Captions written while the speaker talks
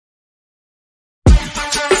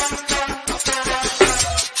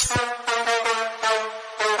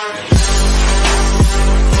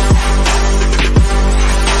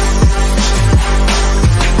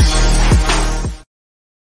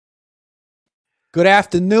Good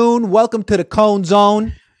afternoon. Welcome to the Cohn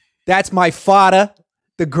Zone. That's my father,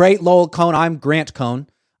 the great Lowell Cohn. I'm Grant Cohn.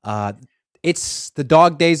 It's the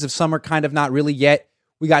dog days of summer, kind of not really yet.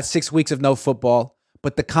 We got 6 weeks of no football,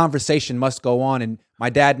 but the conversation must go on. And my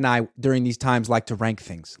dad and I, during these times, like to rank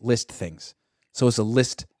things, list things. So it's a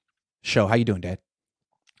list show. How you doing, Dad?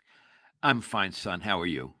 I'm fine, son. How are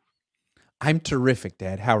you? I'm terrific,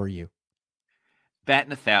 Dad. How are you? Batting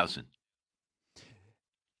 1,000.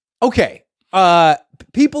 Okay.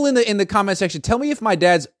 People in the comment section, tell me if my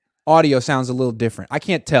dad's audio sounds a little different. I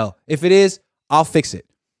can't tell. If it is, I'll fix it.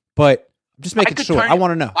 But just make it short. I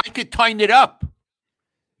want to know. I could turn it up.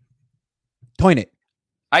 Turn it.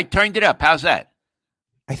 I turned it up. How's that?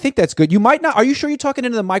 I think that's good. You might not. Are you sure you're talking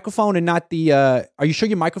into the microphone and not the? Are you sure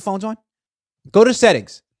your microphone's on? Go to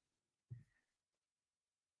settings.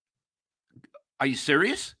 Are you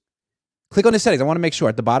serious? Click on the settings. I want to make sure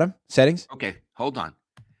at the bottom settings. Okay, hold on.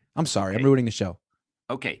 I'm sorry. I'm ruining the show.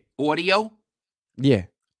 Okay, audio. Yeah.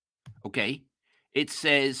 Okay, it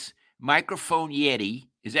says microphone Yeti.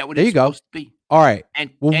 Is that what there it's you go. supposed to be? All right. And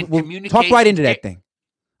we'll communication. talk right into that thing.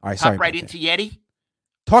 All right. Sorry. Talk right into Yeti.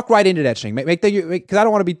 Talk right into that thing. Make that because I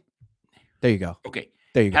don't want to be. There you go. Okay.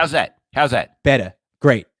 There you go. How's that? Better.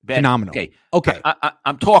 Great. Better. Phenomenal. Okay.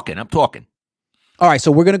 I'm talking. All right,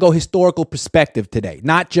 so we're going to go historical perspective today,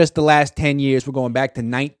 not just the last 10 years. We're going back to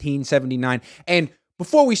 1979. And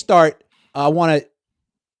before we start, I want to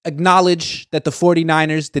acknowledge that the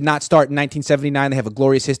 49ers did not start in 1979. They have a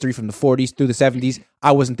glorious history from the 40s through the 70s.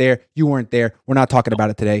 I wasn't there. You weren't there. We're not talking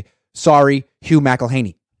about it today. Sorry, Hugh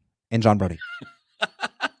McElhaney and John Brody.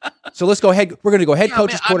 So let's go ahead. We're going to go head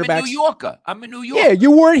coaches, quarterbacks. I'm a New Yorker. Yeah,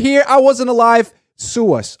 you weren't here. I wasn't alive.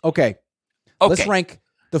 Sue us. Okay. Let's rank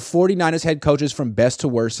the 49ers head coaches from best to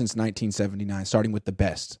worst since 1979, starting with the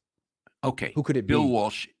best. Okay. Who could it be? Bill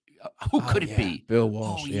Walsh. Who could it be? Bill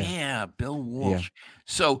Walsh. Oh, yeah, Bill Walsh. Yeah.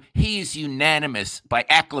 So he is unanimous by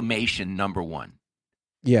acclamation, number one.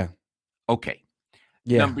 Yeah. Okay.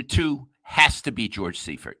 Yeah. Number two has to be George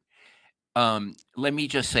Seifert. Let me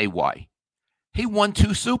just say why. He won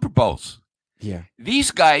 2 Super Bowls. Yeah.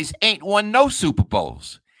 These guys ain't won no Super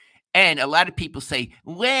Bowls. And a lot of people say,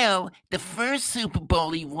 well, the first Super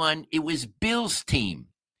Bowl he won, it was Bill's team.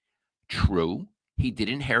 True. He did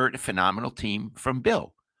inherit a phenomenal team from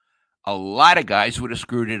Bill. A lot of guys would have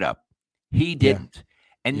screwed it up. He didn't. Yeah.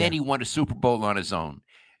 And then he won a Super Bowl on his own.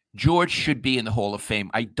 George should be in the Hall of Fame.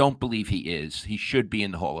 I don't believe he is. He should be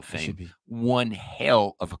in the Hall of Fame. One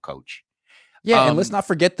hell of a coach. Yeah, and let's not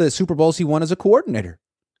forget the Super Bowls he won as a coordinator.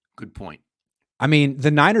 Good point. I mean, the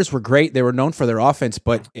Niners were great. They were known for their offense,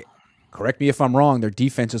 but correct me if I'm wrong, their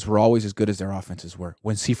defenses were always as good as their offenses were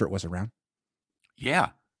when Seifert was around. Yeah.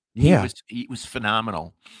 Yeah. He was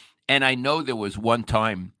phenomenal. And I know there was one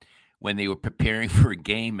time when they were preparing for a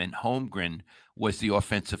game and Holmgren was the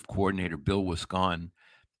offensive coordinator. Bill was gone.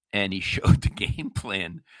 And he showed the game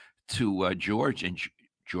plan to George. And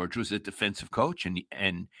George was a defensive coach.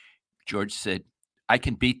 And George said, I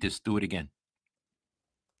can beat this. Do it again.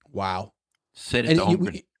 Wow. Said it to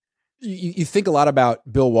Holmgren. You think a lot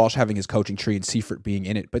about Bill Walsh having his coaching tree and Seifert being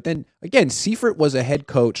in it. But then, again, Seifert was a head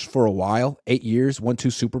coach for a while, 8 years, won 2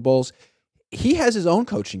 Super Bowls. He has his own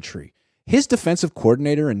coaching tree. His defensive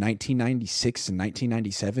coordinator in 1996 and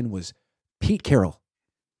 1997 was Pete Carroll.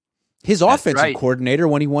 His offensive coordinator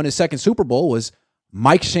when he won his second Super Bowl was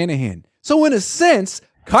Mike Shanahan. So in a sense,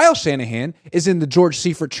 Kyle Shanahan is in the George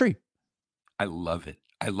Seifert tree. I love it.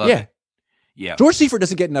 I love it. Yeah. George Seifert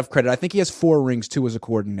doesn't get enough credit. I think he has 4 rings, 2 as a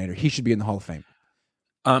coordinator. He should be in the Hall of Fame.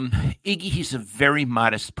 Iggy, he's a very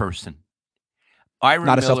modest person.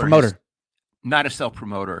 Not a self-promoter. Not a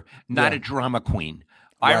self-promoter. Not a drama queen.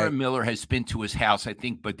 Right. Ira Miller has been to his house, I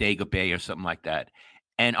think Bodega Bay or something like that.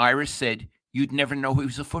 And Ira said, you'd never know he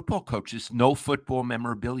was a football coach. There's no football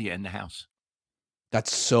memorabilia in the house.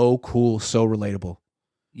 That's so cool, so relatable.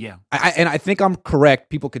 Yeah. And I think I'm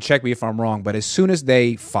correct. People could check me if I'm wrong, but as soon as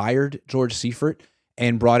they fired George Seifert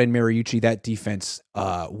and brought in Mariucci, that defense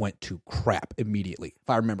went to crap immediately, if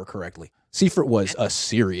I remember correctly. Seifert was a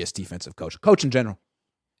serious defensive coach in general.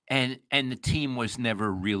 And the team was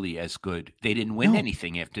never really as good. They didn't win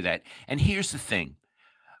anything after that. And here's the thing.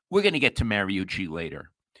 We're going to get to Mariucci later.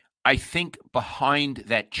 I think behind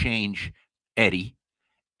that change, Eddie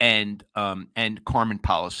and Carmen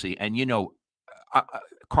policy, and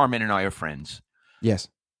Carmen and I are friends. Yes.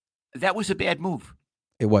 That was a bad move.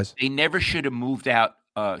 It was. They never should have moved out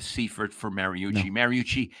Seifert for Mariucci. No.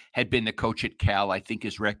 Mariucci had been the coach at Cal. I think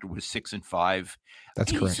his record was 6-5.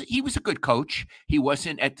 That's correct. He was a good coach. He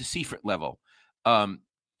wasn't at the Seifert level.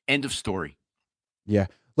 End of story. Yeah.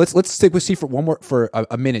 Let's stick with Seifert one more for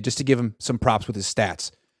a minute just to give him some props with his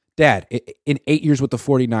stats. Dad, in 8 years with the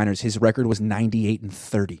 49ers, his record was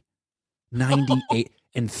 98-30.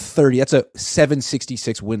 98-30. That's a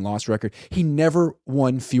 766 win-loss record. He never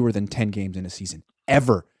won fewer than 10 games in a season,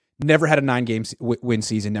 ever. Never had a 9-game win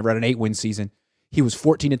season, never had an 8-win season. He was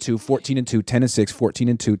 14-2, 14-2, 10-6,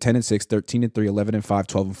 14-2, 10-6, 13-3, 11-5,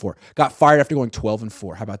 12-4. Got fired after going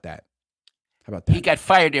 12-4. How about that? He got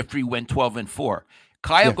fired after he went 12-4.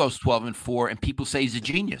 Kyle goes 12-4, and people say he's a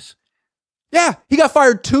genius. Yeah, he got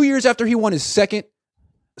fired 2 years after he won his second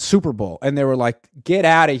Super Bowl, and they were like, "Get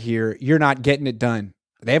out of here! You're not getting it done."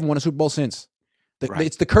 They haven't won a Super Bowl since.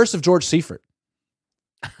 It's the curse of George Seifert.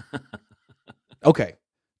 Okay,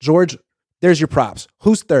 George, there's your props.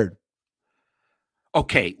 Who's third?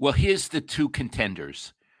 Okay, well, here's the two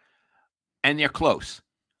contenders, and they're close.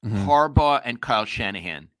 Harbaugh and Kyle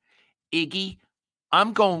Shanahan. Iggy,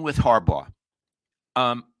 I'm going with Harbaugh.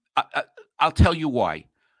 I'll tell you why.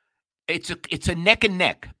 It's a neck and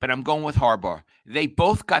neck, but I'm going with Harbaugh. They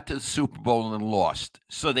both got to the Super Bowl and lost,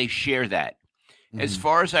 so they share that. As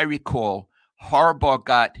far as I recall, Harbaugh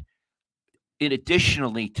got it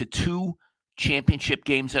additionally to 2 championship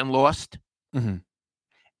games and lost,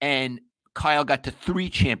 and Kyle got to 3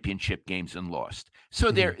 championship games and lost.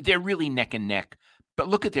 So they're really neck and neck. But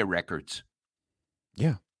look at their records.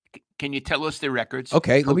 Yeah. Can you tell us their records?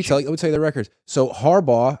 Okay, let me tell you their records. So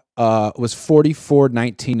Harbaugh was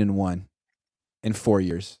 44-19-1 in 4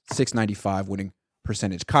 years, 695 winning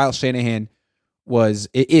percentage. Kyle Shanahan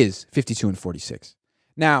is 52-46.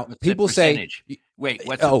 Now, what's people say, wait,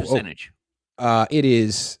 what's the percentage? It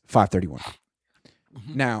is 531.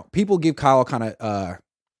 Now, people give Kyle kind of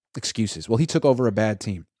excuses. Well, he took over a bad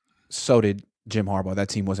team. So did Jim Harbaugh. That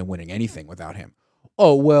team wasn't winning anything without him.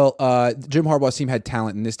 Oh, well, Jim Harbaugh's team had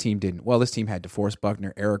talent and this team didn't. Well, this team had DeForest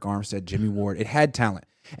Buckner, Eric Armstead, Jimmy Ward. It had talent.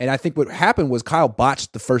 And I think what happened was Kyle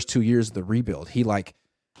botched the first 2 years of the rebuild. He was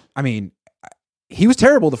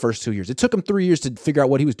terrible the first 2 years. It took him 3 years to figure out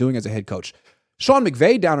what he was doing as a head coach. Sean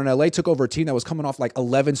McVay down in LA took over a team that was coming off like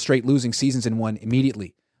 11 straight losing seasons and won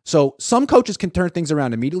immediately. So some coaches can turn things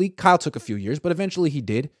around immediately. Kyle took a few years, but eventually he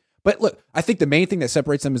did. But look, I think the main thing that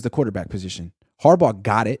separates them is the quarterback position. Harbaugh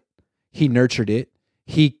got it. He nurtured it.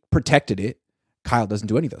 He protected it. Kyle doesn't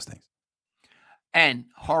do any of those things. And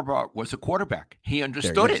Harbaugh was a quarterback. He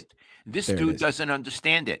understood it. This dude doesn't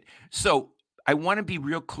understand it. So I want to be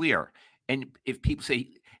real clear. And if people say,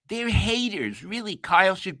 they're haters, really,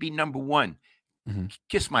 Kyle should be number one.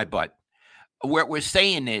 Kiss my butt. What we're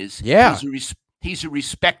saying is he's a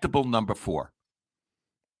respectable number 4.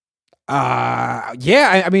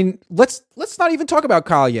 I mean, let's not even talk about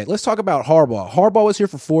Kyle yet. Let's talk about Harbaugh. Harbaugh was here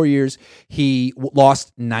for 4 years. He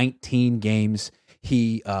lost 19 games.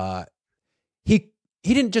 He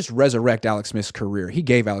didn't just resurrect Alex Smith's career. He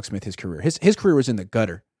gave Alex Smith his career. His career was in the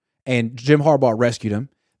gutter, and Jim Harbaugh rescued him.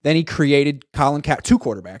 Then he created Colin Kaepernick, 2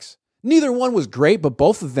 quarterbacks. Neither one was great, but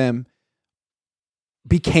both of them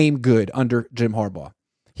became good under Jim Harbaugh.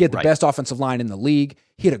 He had the best offensive line in the league.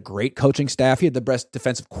 He had a great coaching staff. He had the best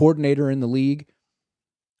defensive coordinator in the league.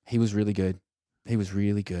 He was really good.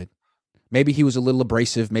 Maybe he was a little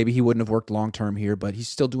abrasive. Maybe he wouldn't have worked long-term here, but he's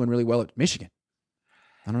still doing really well at Michigan.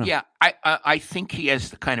 I don't know. Yeah, I think he has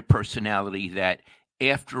the kind of personality that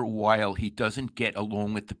after a while he doesn't get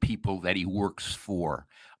along with the people that he works for.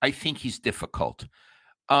 I think he's difficult.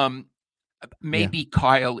 Maybe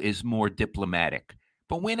Kyle is more diplomatic,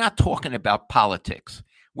 but we're not talking about politics.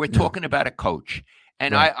 We're talking about a coach.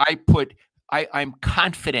 And I'm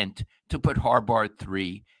confident to put Harbaugh at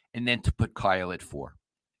 3 and then to put Kyle at 4.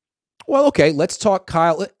 Well, okay, let's talk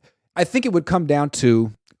Kyle. I think it would come down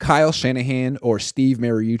to Kyle Shanahan or Steve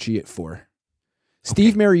Mariucci at 4.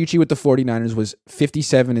 Steve Mariucci with the 49ers was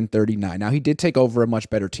 57-39. Now, he did take over a much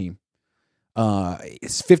better team.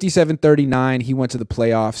 It's 57-39. He went to the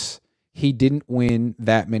playoffs. He didn't win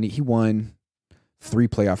that many. He won 3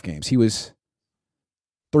 playoff games. He was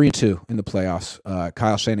 3-2 in the playoffs.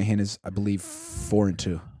 Kyle Shanahan is, I believe,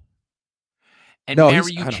 4-2. And no,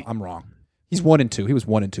 Mariucci, I'm wrong. He's 1-2. He was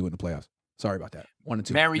 1-2 in the playoffs. Sorry about that.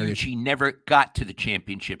 1-2. Mariucci never got to the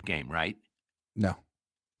championship game, right? No.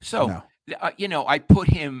 So, I put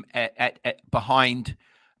him at behind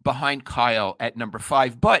Kyle at number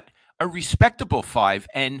 5, but a respectable 5,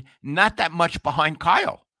 and not that much behind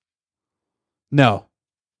Kyle. No.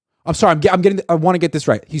 I'm sorry. I want to get this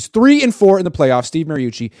right. He's 3-4 in the playoffs. Steve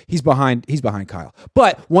Mariucci. He's behind Kyle.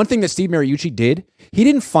 But one thing that Steve Mariucci did, he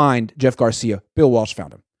didn't find Jeff Garcia. Bill Walsh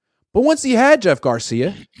found him. But once he had Jeff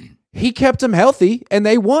Garcia, he kept him healthy, and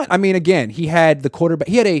they won. I mean, again, he had the quarterback.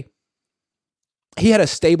 He had a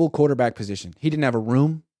stable quarterback position. He didn't have a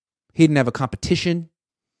room. He didn't have a competition.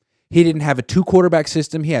 He didn't have a 2 quarterback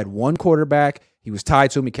system. He had 1 quarterback. He was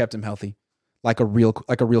tied to him. He kept him healthy, like a real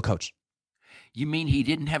coach. You mean he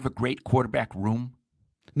didn't have a great quarterback room?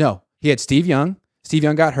 No, he had Steve Young. Steve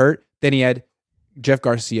Young got hurt. Then he had Jeff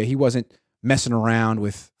Garcia. He wasn't messing around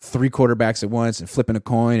with 3 quarterbacks at once and flipping a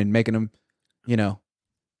coin and making them,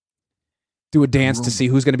 do a dance to see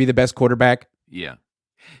who's going to be the best quarterback. Yeah.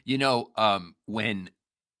 When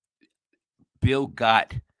Bill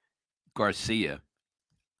got Garcia,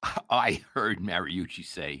 I heard Mariucci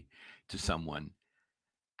say to someone,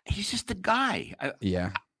 he's just a guy.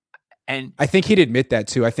 And I think he'd admit that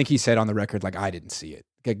too. I think he said on the record, like, I didn't see it.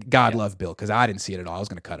 God love Bill, because I didn't see it at all. I was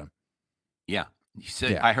going to cut him. Yeah. He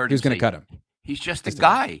said, I heard he was going to cut him. He's just a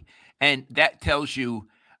guy. And that tells you,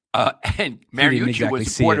 and Mariucci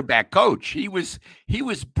was a quarterback coach. He was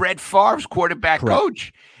Brett Favre's quarterback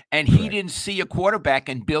coach. And he didn't see a quarterback,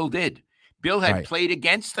 and Bill did. Bill had played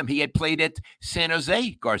against him. He had played at San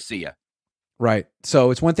Jose, Garcia. Right.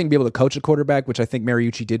 So it's one thing to be able to coach a quarterback, which I think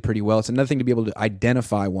Mariucci did pretty well. It's another thing to be able to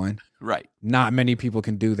identify one. Right. Not many people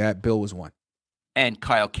can do that. Bill was one. And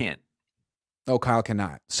Kyle can't. Oh, Kyle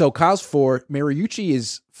cannot. So Kyle's 4. Mariucci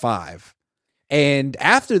is 5. And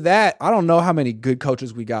after that, I don't know how many good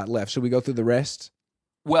coaches we got left. Should we go through the rest?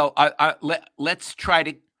 Well, let's try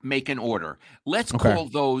to make an order. Let's call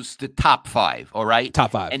those the top 5, all right?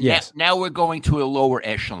 Top 5, and yes. Now we're going to a lower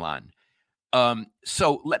echelon.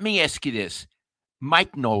 So let me ask you this.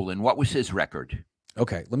 Mike Nolan, what was his record?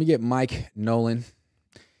 Okay, let me get Mike Nolan.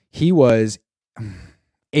 He was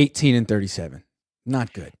 18-37.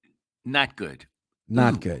 Not good. Not good.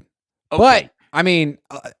 Not good. Okay. But, I mean,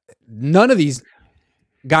 none of these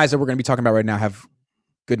guys that we're going to be talking about right now have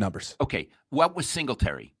good numbers. Okay, what was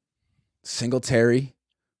Singletary? Singletary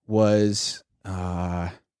was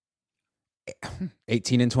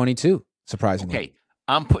 18-22, surprisingly. Okay,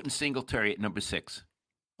 I'm putting Singletary at number 6.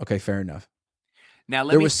 Okay, fair enough. Now,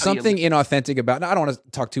 there was something inauthentic about. I don't want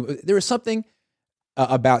to talk too. There was something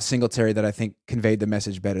about Singletary that I think conveyed the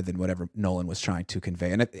message better than whatever Nolan was trying to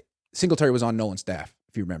convey. And Singletary was on Nolan's staff,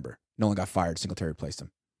 if you remember. Nolan got fired. Singletary replaced him.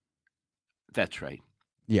 That's right.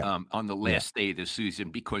 Yeah. On the last day of the season,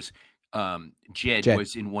 because Jed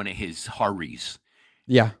was in one of his hurries.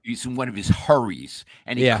 Yeah. He's in one of his hurries,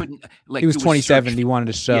 and he couldn't. He was 27. He wanted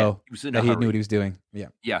to show that he knew what he was doing. Yeah.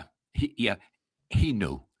 Yeah. He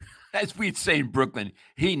knew. As we'd say in Brooklyn,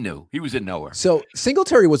 he knew. He was a knower. So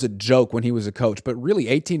Singletary was a joke when he was a coach, but really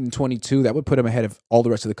 18-22, that would put him ahead of all the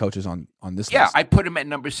rest of the coaches on this list. Yeah, I put him at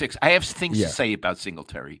number 6. I have things to say about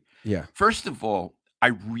Singletary. Yeah. First of all,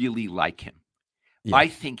 I really like him. Yeah. I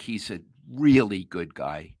think he's a really good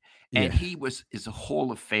guy. And he is a Hall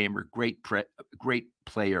of Famer, great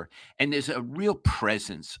player. And there's a real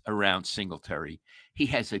presence around Singletary. He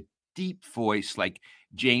has a deep voice like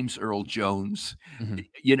James Earl Jones,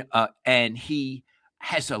 and he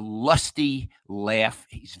has a lusty laugh.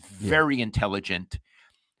 He's very intelligent.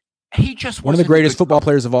 He just one of the greatest football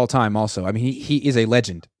players of all time. Also, I mean, he is a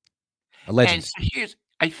legend. A legend. And so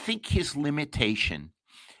I think his limitation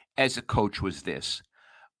as a coach was this: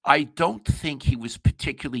 I don't think he was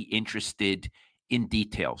particularly interested in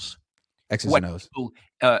details. X's and O's. People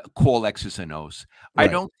call X's and O's. Right.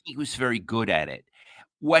 I don't think he was very good at it.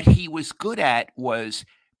 What he was good at was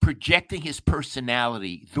projecting his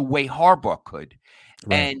personality the way Harbaugh could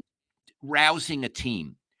and rousing a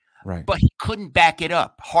team. Right. But he couldn't back it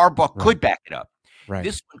up. Harbaugh could back it up. Right.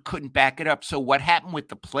 This one couldn't back it up. So what happened with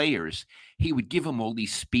the players, he would give them all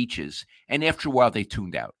these speeches, and after a while they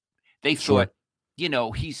tuned out. They thought,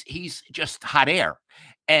 he's just hot air.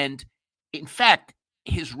 And in fact,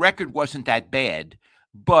 his record wasn't that bad,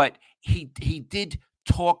 but he did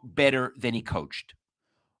talk better than he coached.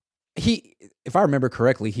 If I remember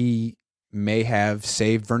correctly, he may have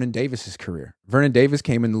saved Vernon Davis's career. Vernon Davis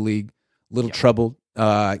came in the league a little troubled,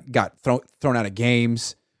 got thrown out of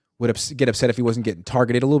games, would get upset if he wasn't getting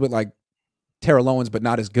targeted, a little bit like Terrell Owens, but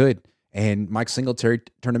not as good. And Mike Singletary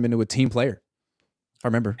turned him into a team player. If I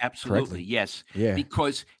remember Absolutely, correctly. yes. Yeah.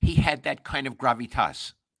 Because he had that kind of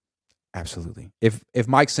gravitas. Absolutely. If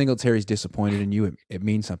Mike Singletary's disappointed in you, it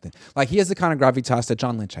means something. Like, he has the kind of gravitas that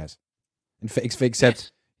John Lynch has.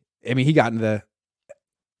 Except, I mean, he got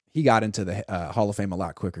into the Hall of Fame a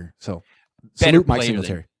lot quicker. So, salute Mike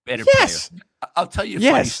Singletary. Better player. I'll tell you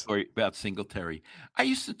a funny story about Singletary. I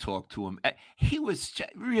used to talk to him. He was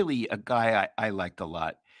really a guy I liked a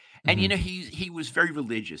lot. And, he was very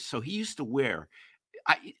religious. So he used to wear,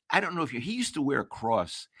 I don't know if he used to wear a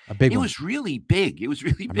cross. A big one. It was really big. It was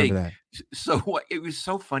really big. That. So it was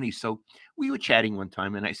so funny. So we were chatting one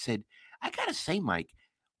time and I said, I got to say, Mike,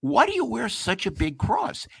 why do you wear such a big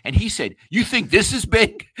cross? And he said, you think this is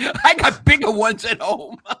big? I got bigger ones at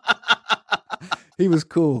home. He was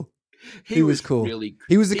cool. He was cool. Really.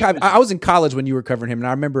 He was the kind. I was in college when you were covering him, and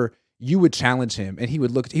I remember you would challenge him, and he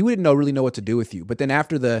would look. He wouldn't really know what to do with you. But then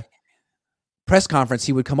after the press conference,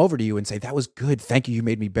 he would come over to you and say, "That was good. Thank you. You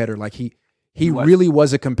made me better." Like he really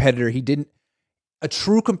was a competitor. He didn't. A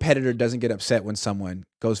true competitor doesn't get upset when someone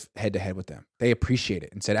goes head to head with them. They appreciate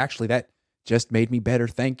it and said, "Actually, that just made me better.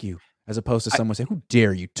 Thank you." As opposed to someone saying, "Who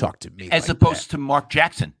dare you talk to me?" As like opposed that? to Mark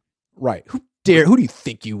Jackson. Right? Who dare? Who do you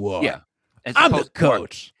think you are? Yeah. I'm the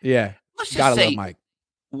coach. Yeah. Let's just Gotta say love Mike.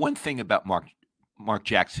 one thing about Mark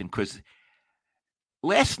Jackson, because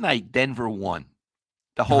last night Denver won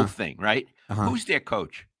the whole thing, right? Who's their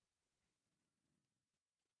coach?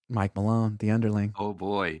 Mike Malone, the underling. Oh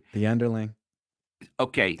boy, the underling.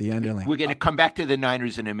 Okay, the underling. We're going to come back to the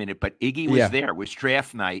Niners in a minute, but Iggy was there. It was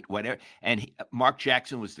draft night, whatever, and Mark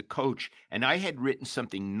Jackson was the coach. And I had written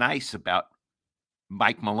something nice about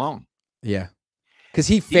Mike Malone. Yeah, because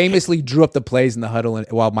he famously drew up the plays in the huddle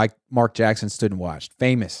while Mark Jackson stood and watched.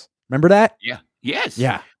 Famous. Remember that? Yeah. Yes.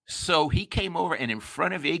 Yeah. So he came over, and in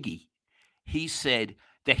front of Iggy, he said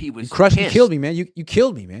that he was crushed. Pissed. You killed me, man. You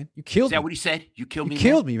killed me, man. You killed me. Is that what he said? You killed me. You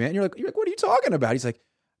killed me, man. You're like, what are you talking about? He's like,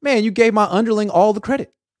 man, you gave my underling all the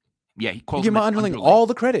credit. Yeah, he called. You gave my underling all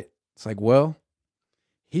the credit. It's like, well,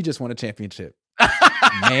 he just won a championship,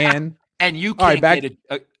 man. And you can't get it.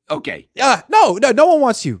 Okay. Yeah. No one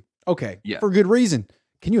wants you. Okay. Yeah. For good reason.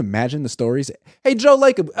 Can you imagine the stories? Hey, Joe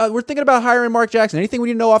Lake, we're thinking about hiring Mark Jackson. Anything we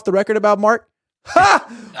need to know off the record about Mark? Ha!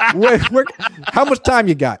 How much time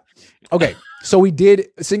you got? Okay. So we did.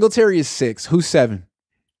 Singletary is 6. Who's 7?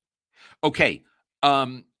 Okay.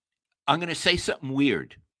 I'm going to say something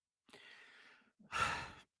weird.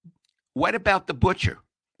 What about the Butcher?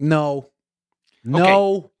 No.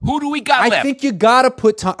 Okay. Who do we got left? I think you got to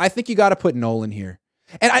put Nolan here.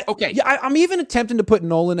 And I'm even attempting to put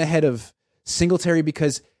Nolan ahead of Singletary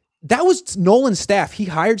because that was Nolan's staff. He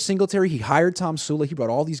hired Singletary. He hired Tom Sula. He brought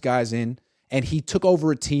all these guys in, and he took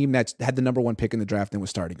over a team that had the number 1 pick in the draft and was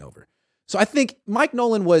starting over. So I think Mike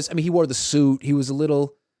Nolan he wore the suit. He was a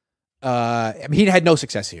little, he had no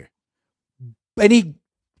success here. And he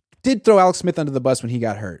did throw Alex Smith under the bus when he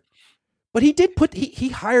got hurt. But he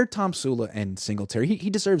hired Tom Sula and Singletary. He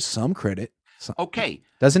deserves some credit. Okay.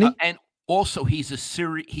 Doesn't he? And also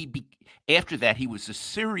after that, he was a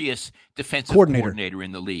serious defensive coordinator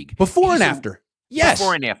in the league. Before and after. Yes.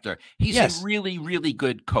 Before and after. He's a really, really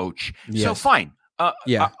good coach. Yes. So fine.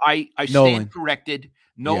 I stand corrected.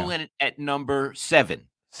 Nolan at number 7.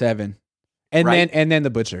 7. And right? then the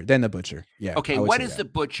Butcher. Yeah. Okay. What is the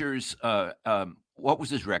Butcher's what was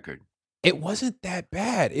his record? It wasn't that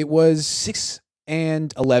bad. It was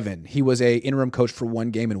 6-11. He was a interim coach for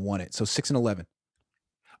 1 game and won it. So 6-11.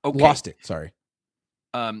 Okay. Lost it. Sorry.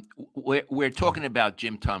 We're talking about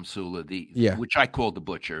Jim Tom Sula, which I call the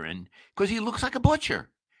Butcher, and because he looks like a butcher.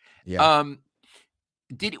 Yeah.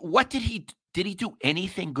 Did he do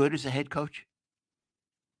anything good as a head coach?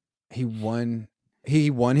 He won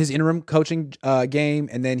his interim coaching game,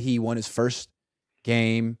 and then he won his first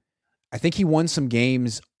game. I think he won some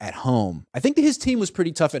games at home. I think that his team was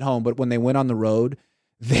pretty tough at home, but when they went on the road,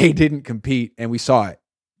 they didn't compete, and we saw it.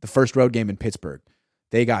 The first road game in Pittsburgh,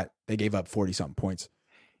 they gave up 40-something points.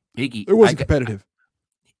 Iggy, it wasn't competitive.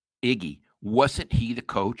 Iggy, wasn't he the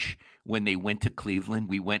coach when they went to Cleveland?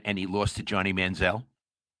 We went and he lost to Johnny Manziel.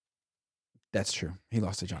 That's true. He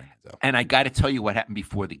lost to Johnny Manziel. And I got to tell you what happened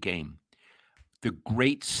before the game. The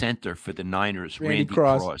great center for the Niners, Randy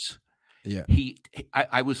Cross. Yeah.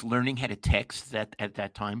 I was learning how to text at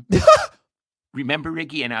that time. Remember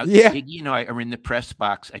Iggy and Iggy and I are in the press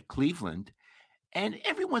box at Cleveland, and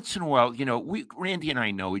every once in a while, Randy and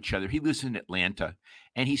I know each other. He lives in Atlanta,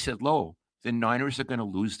 and he said, "Lowell, the Niners are going to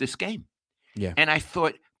lose this game." Yeah. And I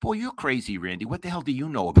thought, "Boy, you're crazy, Randy. What the hell do you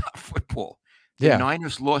know about football?" The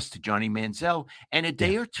Niners lost to Johnny Manziel, and a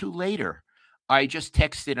day or two later, I just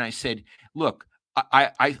texted and I said, "Look,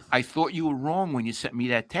 I thought you were wrong when you sent me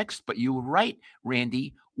that text, but you were right,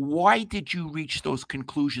 Randy. Why did you reach those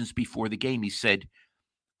conclusions before the game?" He said,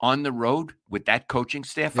 "On the road with that coaching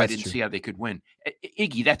staff, I didn't see how they could win."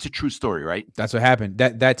 Iggy, that's a true story, right? That's what happened.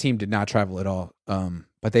 That team did not travel at all.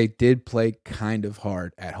 But they did play kind of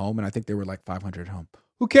hard at home, and I think they were like 500 at home.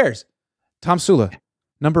 Who cares? Tom Sula,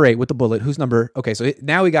 number 8 with the bullet. Who's number? Okay, so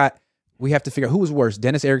now we have to figure out who was worse,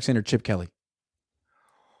 Dennis Erickson or Chip Kelly.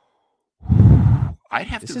 I'd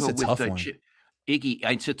have to go with Iggy.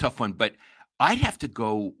 It's a tough one, but I'd have to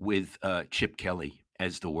go with Chip Kelly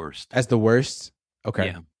as the worst. As the worst? Okay.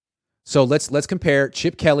 Yeah. So let's compare.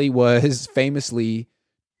 Chip Kelly was famously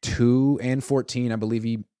 2-14. I believe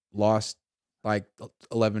he lost like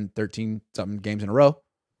 11, 13 something games in a row.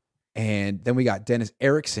 And then we got Dennis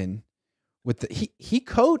Erickson, He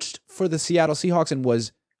coached for the Seattle Seahawks and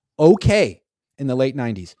was okay in the late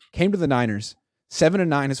 90s. Came to the Niners,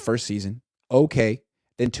 7-9 his first season. Okay.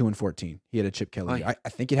 Then 2-14. He had a Chip Kelly. I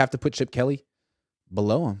think you'd have to put Chip Kelly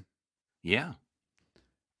below him. Yeah.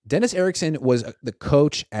 Dennis Erickson was the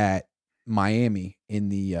coach at Miami in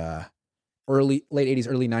the late 80s,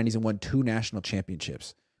 early 90s, and won 2 national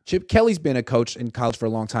championships. Chip Kelly's been a coach in college for a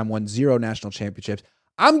long time, won 0 national championships.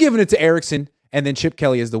 I'm giving it to Erickson, and then Chip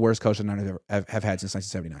Kelly is the worst coach the Niners have had since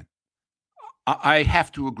 1979. I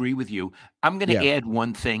have to agree with you. I'm going to add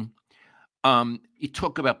one thing. You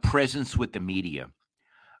talk about presence with the media.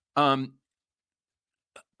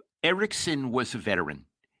 Erickson was a veteran.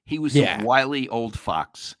 He was a wily old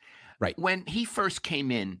fox. Right. When he first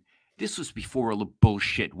came in, this was before all the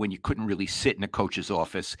bullshit when you couldn't really sit in a coach's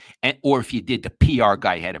office, or if you did, the PR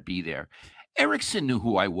guy had to be there. Erickson knew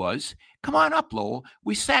who I was. Come on up, Lowell.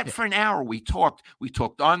 We sat for an hour. We talked. We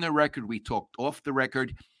talked on the record. We talked off the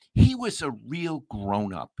record. He was a real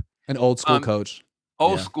grown-up. An old school coach.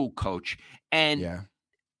 Old school coach. And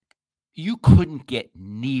you couldn't get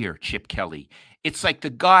near Chip Kelly. It's like the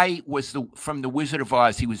guy was from the Wizard of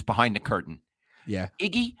Oz. He was behind the curtain. Yeah.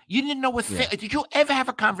 Iggy, you didn't know what did you ever have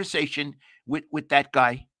a conversation with that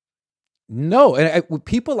guy? No. And with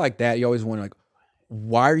people like that, you always wonder, like,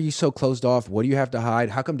 why are you so closed off? What do you have to hide?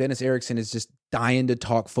 How come Dennis Erickson is just dying to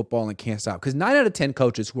talk football and can't stop? Because 9 out of 10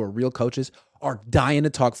 coaches who are real coaches are dying to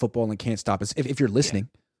talk football and can't stop. If you're listening,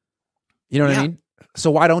 you know what I mean? So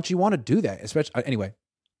why don't you want to do that? Especially anyway.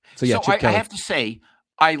 So Chip Kelly. I have to say,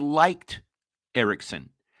 I liked Erickson.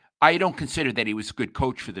 I don't consider that he was a good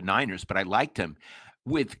coach for the Niners, but I liked him.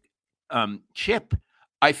 With Chip,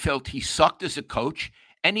 I felt he sucked as a coach,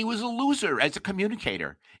 and he was a loser as a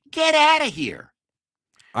communicator. Get out of here.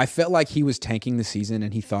 I felt like he was tanking the season,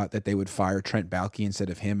 and he thought that they would fire Trent Baalke instead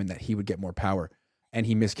of him and that he would get more power, and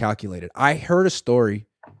he miscalculated. I heard a story.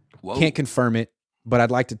 Can't confirm it, but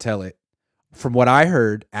I'd like to tell it. From what I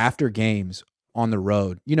heard after games on the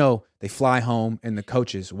road, they fly home and the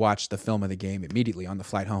coaches watch the film of the game immediately on the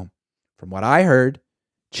flight home. From what I heard,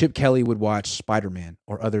 Chip Kelly would watch Spider-Man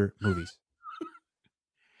or other movies.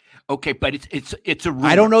 Okay, but it's a rumor.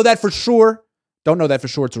 I don't know that for sure.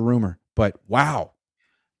 It's a rumor, but wow.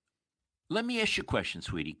 Let me ask you a question,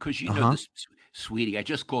 sweetie, because you know this, sweetie. I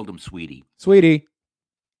just called him sweetie. Sweetie.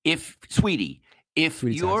 If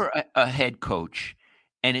you're a head coach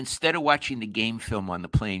and instead of watching the game film on the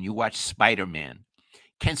plane, you watch Spider-Man,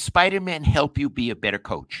 can Spider-Man help you be a better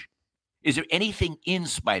coach? Is there anything in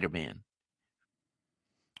Spider-Man?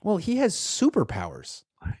 Well, he has superpowers.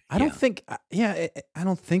 I don't think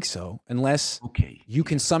so. Unless you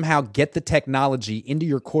can somehow get the technology into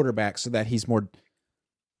your quarterback so that he's more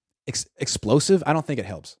explosive. I don't think it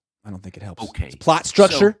helps. Okay. It's plot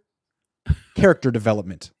structure, character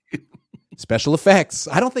development, special effects.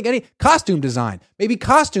 I don't think any costume design. Maybe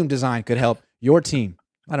costume design could help your team.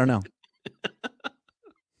 I don't know.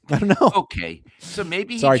 Okay. So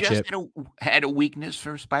maybe he had a weakness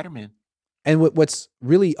for Spider-Man. And what's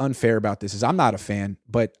really unfair about this is I'm not a fan,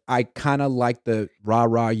 but I kind of like the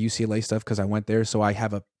rah-rah UCLA stuff because I went there, so I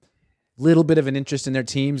have a little bit of an interest in their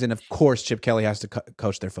teams. And, of course, Chip Kelly has to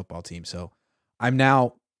coach their football team. So I'm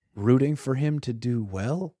now rooting for him to do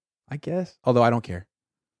well, I guess, although I don't care.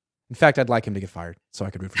 In fact, I'd like him to get fired so I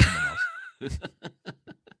could root for someone else.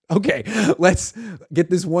 Okay, let's get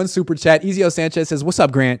this one super chat. Ezio Sanchez says, "What's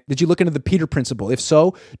up, Grant? Did you look into the Peter principle? If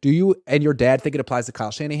so, do you and your dad think it applies to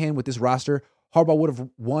Kyle Shanahan with this roster? Harbaugh would have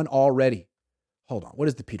won already." Hold on. What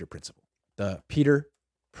is the Peter principle? The Peter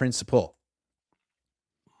principle.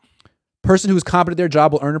 Person who is competent at their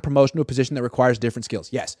job will earn a promotion to a position that requires different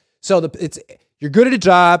skills. Yes. So you're good at a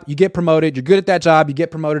job, you get promoted. You're good at that job, you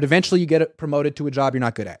get promoted. Eventually, you get promoted to a job you're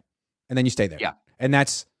not good at, and then you stay there. Yeah. And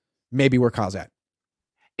that's maybe where Kyle's at.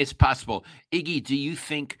 It's possible. Iggy, do you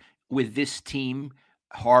think with this team,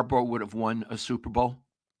 Harbaugh would have won a Super Bowl?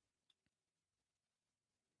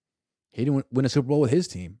 He didn't win a Super Bowl with his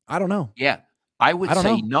team. I don't know. Yeah. I would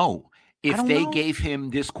say no. If they gave him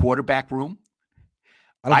this quarterback room,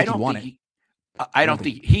 I don't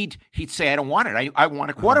think he'd say, I don't want it. I want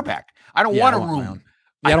a quarterback. I don't want a room.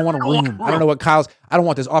 I don't want a room. I don't know what I don't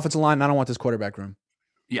want this offensive line, and I don't want this quarterback room.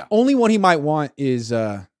 Yeah. Only one he might want is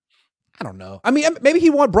I don't know. I mean, maybe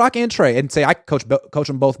he'd want Brock and Trey and say, I coach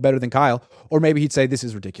them both better than Kyle. Or maybe he'd say, this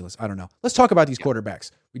is ridiculous. I don't know. Let's talk about these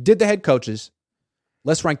quarterbacks. We did the head coaches.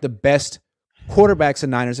 Let's rank the best quarterbacks the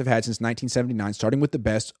Niners have had since 1979, starting with the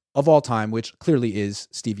best of all time, which clearly is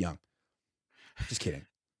Steve Young. Just kidding.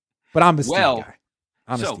 But I'm a Steve guy.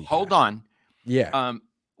 Hold on. Yeah.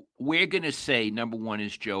 We're going to say number one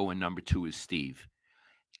is Joe and number two is Steve.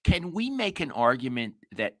 Can we make an argument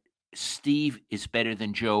that Steve is better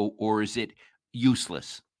than Joe, or is it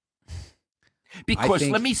useless? I Because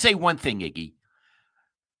think let me say one thing, Iggy.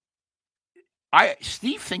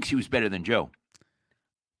 Steve thinks he was better than Joe.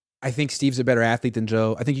 I think Steve's a better athlete than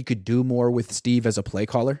Joe. I think you could do more with Steve as a play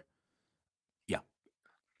caller. Yeah.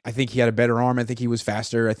 I think he had a better arm. I think he was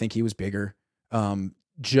faster. I think he was bigger.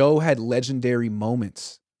 Joe had legendary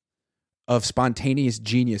moments of spontaneous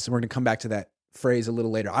genius. And we're going to come back to that phrase a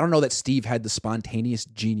little later. I don't know that Steve had the spontaneous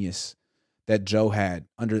genius that Joe had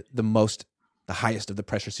under the highest of the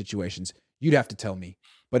pressure situations. You'd have to tell me.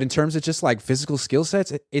 But in terms of just like physical skill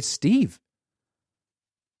sets, it's Steve.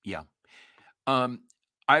 Yeah.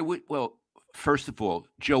 First of all,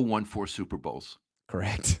 Joe won 4 Super Bowls.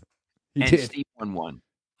 Correct. He and did. Steve won 1.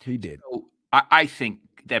 He did. So I think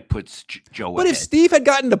that puts Joe But ahead. if Steve had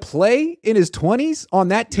gotten to play in his 20s on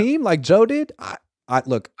that team like Joe did, I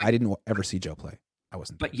didn't ever see Joe play. I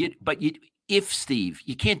wasn't there. If Steve,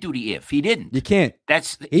 you can't do the if. He didn't. You can't.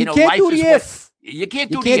 You can't do the if. You can't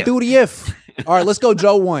do the if. All right, let's go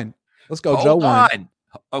Joe 1. Let's go Joe 1.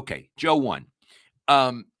 Okay, Joe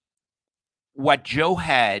 1. What Joe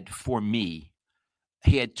had for me,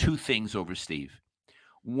 he had 2 things over Steve.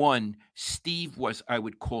 One, Steve was, I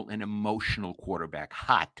would call, an emotional quarterback,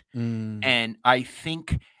 hot. And I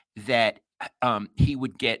think that he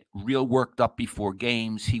would get real worked up before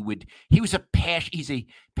games. He's a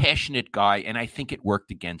passionate guy, and I think it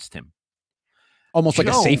worked against him. Almost like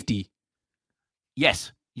a safety.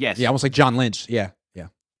 Yes. Yeah, almost like John Lynch. Yeah.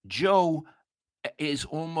 Joe is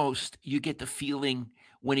almost, you get the feeling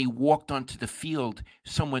when he walked onto the field,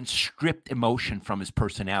 someone stripped emotion from his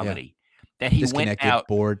personality. Yeah. That he went out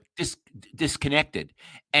bored, disconnected,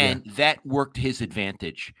 and that worked his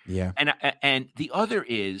advantage. Yeah. And the other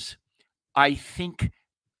is, I think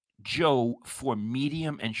Joe, for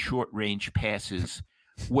medium and short range passes,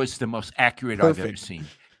 was the most accurate I've ever seen.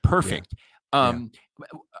 Perfect. Yeah.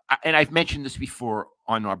 And I've mentioned this before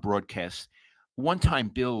on our broadcast. One time,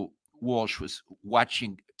 Bill Walsh was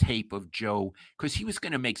watching tape of Joe because he was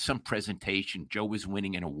going to make some presentation. Joe was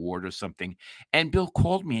winning an award or something. And Bill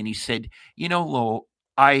called me and he said, Lowell,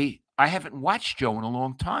 I haven't watched Joe in a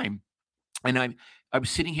long time. And I was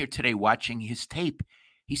sitting here today watching his tape.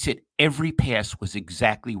 He said every pass was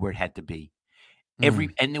exactly where it had to be.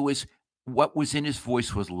 And there was, what was in his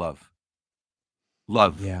voice was love.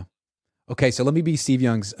 Love. Yeah. Okay, so let me be Steve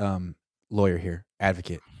Young's lawyer here,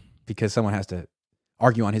 advocate, because someone has to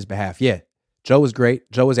argue on his behalf. Yeah, Joe was great.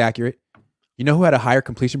 Joe was accurate. You know who had a higher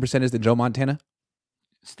completion percentage than Joe Montana?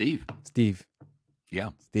 Steve. Yeah.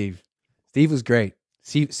 Steve was great.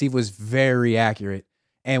 Steve was very accurate.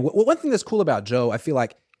 And one thing that's cool about Joe, I feel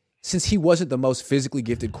like, since he wasn't the most physically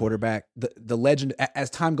gifted quarterback, the legend, as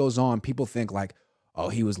time goes on, people think like, oh,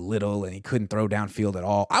 he was little and he couldn't throw downfield at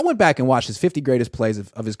all. I went back and watched his 50 greatest plays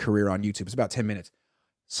of his career on YouTube. It's about 10 minutes.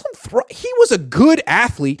 He was a good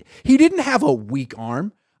athlete. He didn't have a weak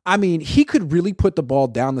arm. I mean, he could really put the ball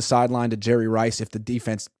down the sideline to Jerry Rice if the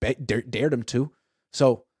defense dared him to.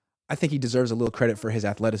 So I think he deserves a little credit for his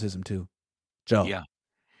athleticism too. Joe. Yeah.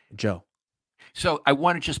 Joe. So I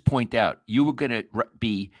want to just point out, you were going to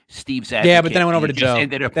be Steve's advocate. Yeah, but then I went over to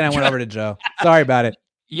Joe. Sorry about it.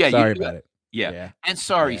 Sorry about it. Yeah. And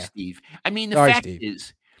sorry, Steve. I mean, the fact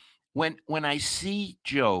is, when I see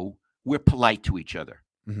Joe, we're polite to each other.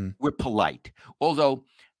 Mm-hmm. We're polite. Although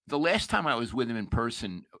the last time I was with him in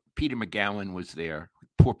person, Peter McGowan was there.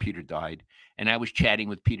 Poor Peter died. And I was chatting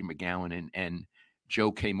with Peter McGowan, and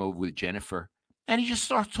Joe came over with Jennifer. And he just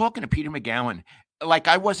started talking to Peter McGowan like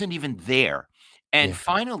I wasn't even there. And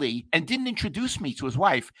finally, and didn't introduce me to his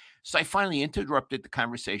wife. So I finally interrupted the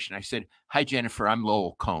conversation. I said, "Hi, Jennifer, I'm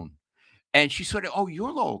Lowell Cohn." And she sort of, "Oh,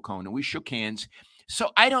 you're Lowell Cohn." And we shook hands.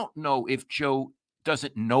 So I don't know if Joe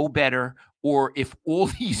doesn't know better or if all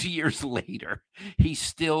these years later, he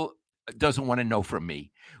still doesn't want to know from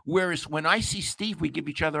me. Whereas when I see Steve, we give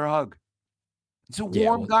each other a hug. It's a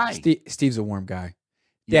warm guy. Steve's a warm guy.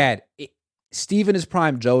 Dad, Steve in his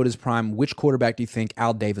prime, Joe at his prime, which quarterback do you think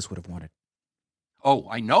Al Davis would have wanted? Oh,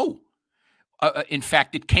 I know. In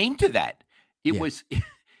fact, it came to that. It was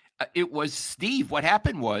Steve. What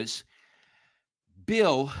happened was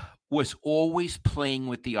Bill was always playing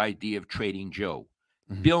with the idea of trading Joe.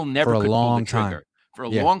 Mm-hmm. Bill never could pull the trigger for a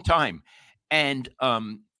long time. And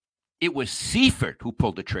it was Seifert who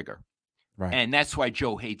pulled the trigger. Right. And that's why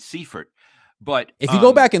Joe hates Seifert. But if you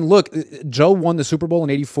go back and look, Joe won the Super Bowl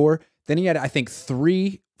in '84. Then he had, I think,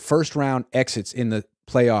 3 first-round exits in the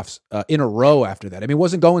playoffs in a row after that. I mean, it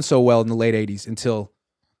wasn't going so well in the late 80s until,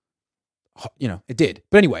 it did.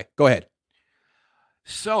 But anyway, go ahead.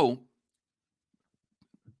 So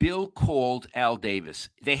Bill called Al Davis.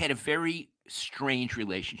 They had a very strange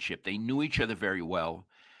relationship. They knew each other very well.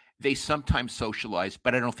 They sometimes socialized,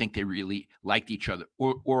 but I don't think they really liked each other.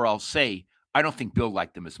 Or I'll say, I don't think Bill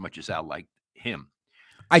liked them as much as Al liked him.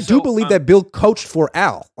 I do believe that Bill coached for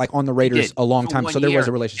Al, like on the Raiders, a long time. So there was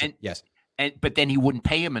a relationship. Yes. But then he wouldn't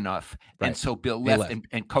pay him enough. Right. And so Bill left.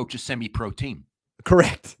 And coached a semi-pro team.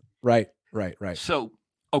 Correct. Right. So,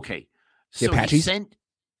 okay. The Apaches? He sent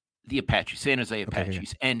the Apaches, San Jose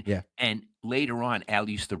Apaches. Okay, And later on, Al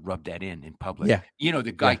used to rub that in public. Yeah. You know,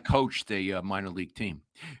 the guy coached the minor league team.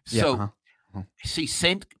 So he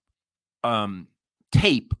sent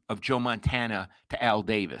tape of Joe Montana to Al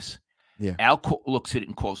Davis. Yeah. Al looks at it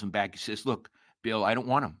and calls him back. He says, look, Bill, I don't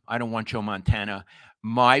want him. I don't want Joe Montana.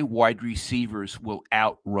 My wide receivers will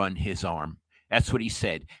outrun his arm. That's what he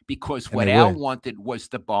said. Because what Al wanted was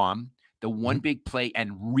the bomb, the one big play,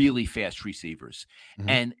 and really fast receivers.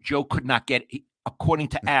 And Joe could not get it. According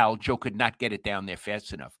to Al, Joe could not get it down there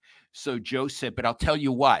fast enough. So Joe said, but I'll tell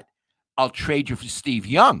you what, I'll trade you for Steve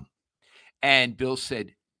Young. And Bill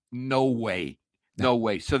said, no way. No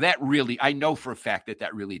way. So that really, I know for a fact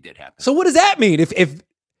that really did happen. So what does that mean?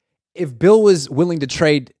 If Bill was willing to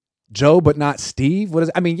trade Joe but not Steve,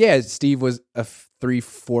 Steve was 3,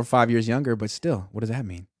 4, 5 years younger, but still, what does that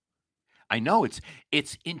mean? I know Iggy,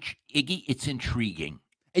 it's intriguing.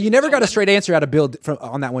 And you never got a straight answer out of Bill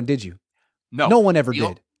on that one, did you? No, no one ever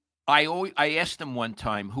did. I asked him one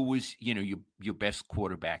time who was your best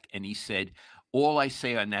quarterback, and he said, all I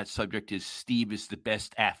say on that subject is Steve is the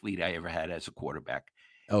best athlete I ever had as a quarterback.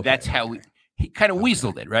 Okay, that's how he kind of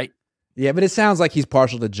weaseled it, right? Yeah, but it sounds like he's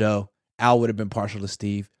partial to Joe. Al would have been partial to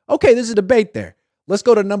Steve. Okay, there's a debate there. Let's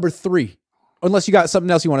go to number 3. Unless you got something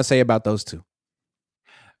else you want to say about those two.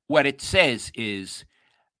 What it says is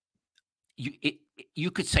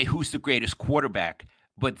you could say who's the greatest quarterback,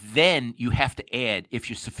 but then you have to add, if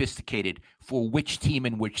you're sophisticated, for which team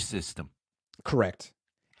and which system. Correct.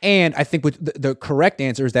 And I think the correct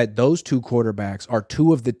answer is that those two quarterbacks are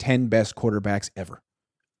 2 of the 10 best quarterbacks ever.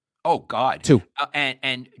 Oh, God. 2.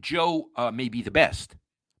 And Joe may be the best.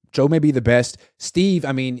 Joe may be the best. Steve,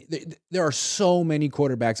 I mean, there are so many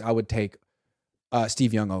quarterbacks I would take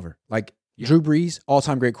Steve Young over. Like Drew Brees,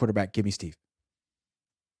 all-time great quarterback, give me Steve.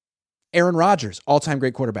 Aaron Rodgers, all-time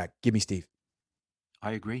great quarterback, give me Steve.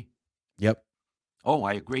 I agree. Yep. Oh,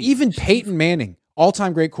 I agree. Even Peyton Manning,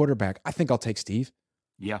 all-time great quarterback, I think I'll take Steve.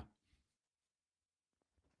 Yeah.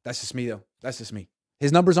 That's just me, though. That's just me.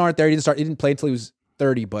 His numbers aren't there. He didn't play until he was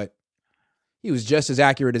 30, but he was just as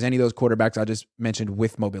accurate as any of those quarterbacks I just mentioned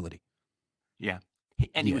with mobility. Yeah.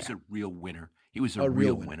 And he was a real winner. He was a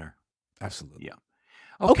real winner. Absolutely. Yeah.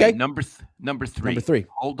 Okay. Number 3. Number 3.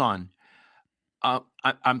 Hold on.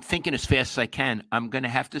 I'm thinking as fast as I can. I'm going to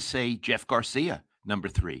have to say Jeff Garcia, number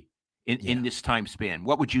 3, in this time span.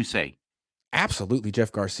 What would you say? Absolutely,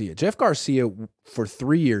 Jeff Garcia. Jeff Garcia, for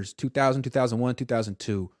 3 years, 2000, 2001,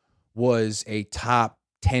 2002, was a top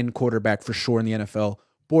 10 quarterback for sure in the NFL,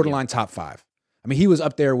 borderline top 5. I mean, he was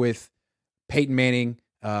up there with Peyton Manning,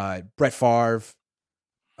 Brett Favre,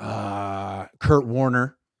 Kurt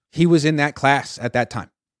Warner. He was in that class at that time.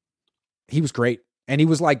 He was great. And he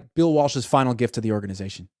was like Bill Walsh's final gift to the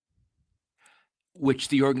organization. Which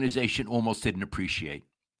the organization almost didn't appreciate.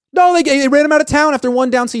 No, they ran him out of town after one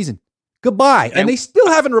down season. Goodbye. And they still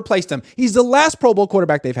haven't replaced him. He's the last Pro Bowl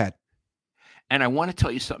quarterback they've had. And I want to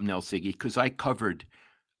tell you something else, Iggy, because I covered,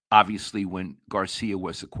 obviously, when Garcia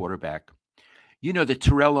was the quarterback. You know that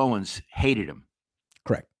Terrell Owens hated him.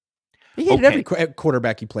 Correct. He hated every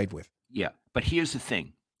quarterback he played with. Yeah, but here's the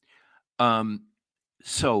thing.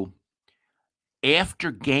 So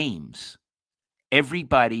after games,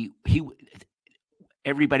 everybody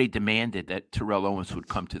demanded that Terrell Owens would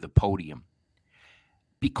come to the podium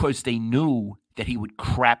because they knew that he would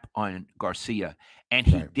crap on Garcia, and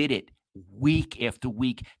he did it week after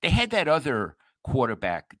week. They had that other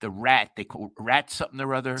quarterback, the Rat. They call Rat something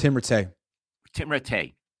or other. Tim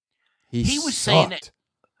Rattay. He was saying that,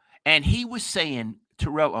 and he was saying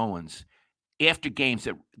Terrell Owens after games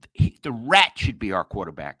that the Rat should be our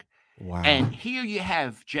quarterback. Wow. And here you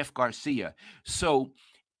have Jeff Garcia. So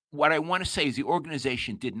what I want to say is the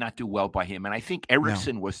organization did not do well by him, and I think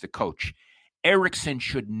Erickson was the coach. Erickson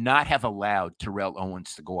should not have allowed Terrell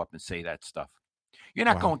Owens to go up and say that stuff. You're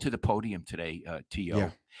not going to the podium today, T.O. Yeah.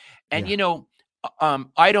 And, you know,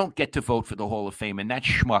 I don't get to vote for the Hall of Fame, and that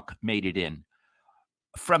schmuck made it in.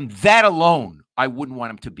 From that alone, I wouldn't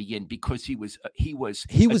want him to be in because he was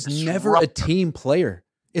never a team player.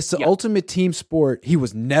 It's the ultimate team sport. He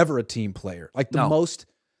was never a team player. Like the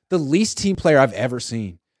least team player I've ever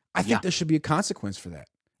seen. I think there should be a consequence for that.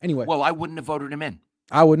 Anyway. Well, I wouldn't have voted him in.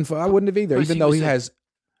 I wouldn't have either, even though he has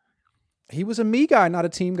He was a me guy, not a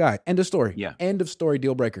team guy. End of story. Yeah. End of story,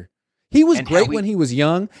 deal breaker. He was great when he was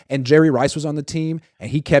young and Jerry Rice was on the team and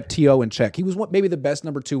he kept T.O. in check. He was maybe the best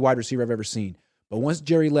number 2 wide receiver I've ever seen. But once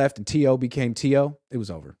Jerry left and T.O. became T.O., it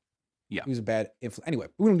was over. Yeah. He was a bad influence. Anyway,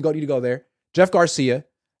 we don't need to go there. Jeff Garcia,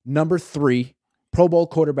 number 3, Pro Bowl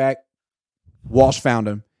quarterback. Walsh found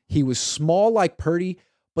him. He was small like Purdy,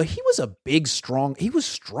 but he was a big, strong. He was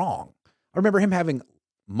strong. I remember him having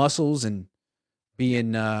muscles and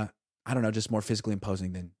being, just more physically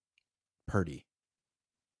imposing than Purdy.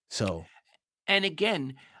 So, and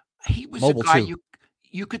again, he was Mobile a guy too.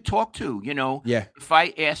 you could talk to. Yeah. If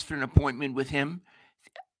I asked for an appointment with him,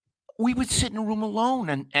 we would sit in a room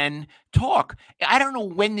alone and talk. I don't know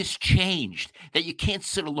when this changed, that you can't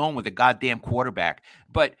sit alone with a goddamn quarterback.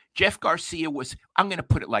 But Jeff Garcia was, I'm going to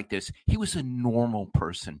put it like this, he was a normal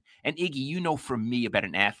person. And Iggy, from me about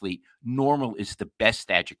an athlete, normal is the best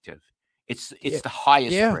adjective. It's the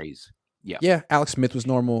highest praise. Yeah. Yeah. Alex Smith was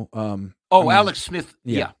normal. Alex Smith.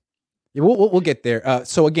 Yeah. Yeah, we'll get there.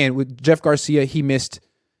 So again, with Jeff Garcia, he missed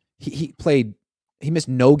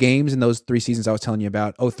no games in those 3 seasons I was telling you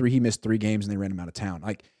about. 2003, he missed 3 games and they ran him out of town.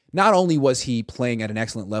 Like, not only was he playing at an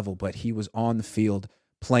excellent level, but he was on the field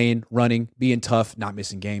playing, running, being tough, not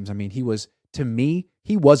missing games. I mean, he was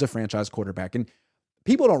a franchise quarterback. And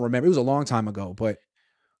people don't remember, it was a long time ago, but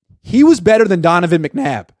he was better than Donovan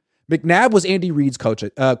McNabb. McNabb was Andy Reid's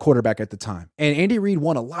quarterback at the time. And Andy Reid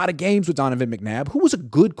won a lot of games with Donovan McNabb, who was a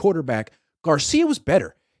good quarterback. Garcia was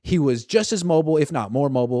better. He was just as mobile, if not more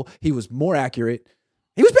mobile. He was more accurate.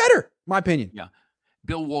 He was better, in my opinion. Yeah.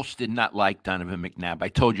 Bill Walsh did not like Donovan McNabb. I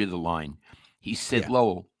told you the line. He said,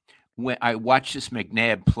 Lowell, when I watch this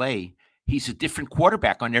McNabb play, he's a different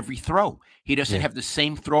quarterback on every throw. He doesn't have the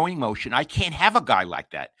same throwing motion. I can't have a guy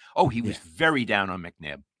like that. Oh, he was very down on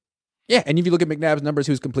McNabb. Yeah, and if you look at McNabb's numbers,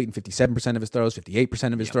 he was completing 57% of his throws,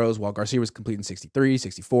 58% of his throws, while Garcia was completing 63,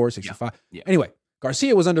 64, 65. Yeah. Anyway,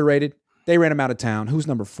 Garcia was underrated. They ran him out of town. Who's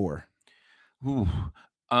number 4? Ooh,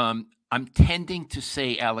 I'm tending to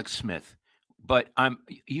say Alex Smith, but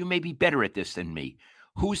you may be better at this than me.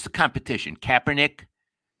 Who's the competition? Kaepernick?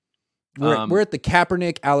 We're at the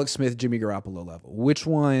Kaepernick, Alex Smith, Jimmy Garoppolo level. Which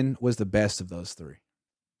one was the best of those 3?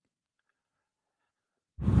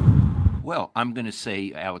 Well, I'm going to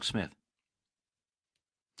say Alex Smith.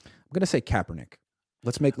 I'm going to say Kaepernick.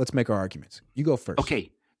 Let's make our arguments. You go first.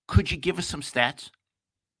 Okay. Could you give us some stats?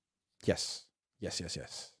 Yes.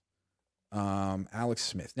 Alex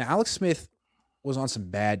Smith. Now, Alex Smith was on some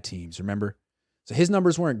bad teams, remember? So his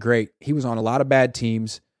numbers weren't great. He was on a lot of bad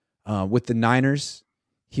teams. With the Niners,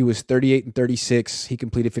 he was 38 and 36. He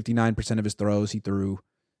completed 59% of his throws. He threw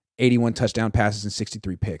 81 touchdown passes and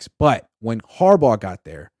 63 picks. But when Harbaugh got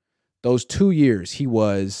there, those 2 years, he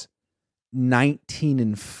was 19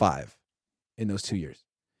 and 5 in those 2 years.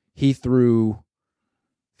 He threw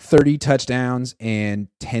 30 touchdowns and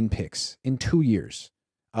 10 picks in 2 years.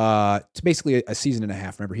 It's basically a season and a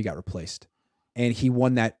half. Remember, he got replaced. And he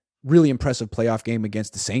won that really impressive playoff game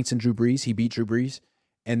against the Saints and Drew Brees. He beat Drew Brees.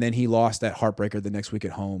 And then he lost that heartbreaker the next week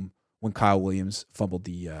at home when Kyle Williams fumbled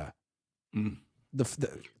the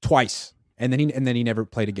twice. And then he never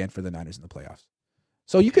played again for the Niners in the playoffs.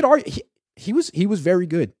 So you could argue he was very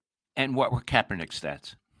good. And what were Kaepernick's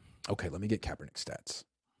stats? Okay, let me get Kaepernick's stats.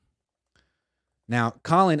 Now,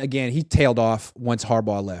 Colin, again, he tailed off once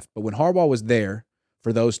Harbaugh left. But when Harbaugh was there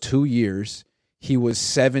for those 2 years, he was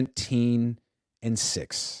 17 and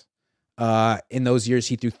 6. In those years,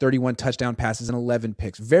 he threw 31 touchdown passes and 11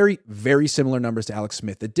 picks. Very, very similar numbers to Alex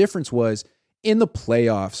Smith. The difference was in the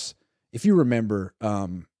playoffs, if you remember,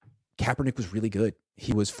 Kaepernick was really good.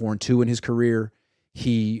 He was 4-2 in his career.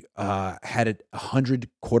 He had a 100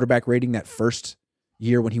 quarterback rating that first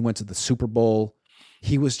year when he went to the Super Bowl.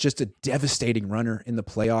 He was just a devastating runner in the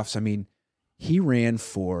playoffs. I mean, he ran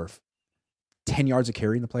for 10 yards a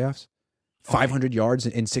carry in the playoffs, 500 yards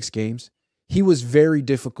in 6 games. He was very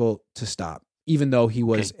difficult to stop, even though he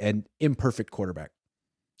was an imperfect quarterback.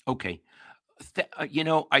 Okay.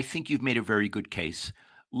 I think you've made a very good case.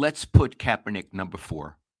 Let's put Kaepernick number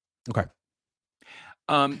 4. Okay.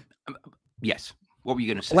 Yes. What were you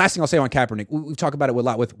going to say? Last thing I'll say on Kaepernick, we've talked about it a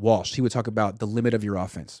lot with Walsh. He would talk about the limit of your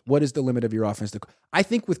offense. What is the limit of your offense? I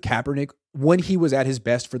think with Kaepernick, when he was at his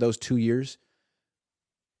best for those 2 years,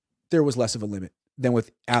 there was less of a limit than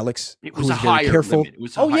with Alex. It was a higher limit.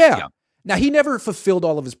 Yeah. Now, he never fulfilled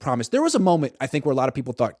all of his promise. There was a moment, I think, where a lot of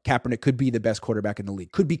people thought Kaepernick could be the best quarterback in the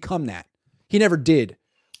league, could become that. He never did.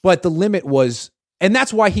 But the limit was, and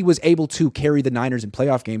that's why he was able to carry the Niners in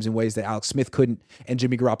playoff games in ways that Alex Smith couldn't and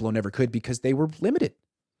Jimmy Garoppolo never could, because they were limited.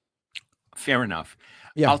 Fair enough.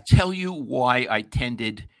 Yeah. I'll tell you why I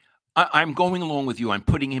tended I'm going along with you. I'm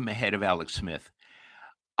putting him ahead of Alex Smith.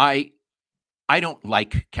 I I don't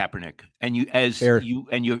like Kaepernick, and Fair,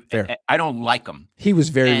 fair. I don't like him, He was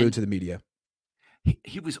very rude and to the media.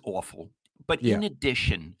 he was awful. But Yeah, in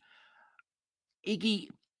addition, Iggy,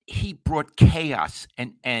 he brought chaos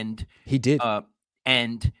he did. uh,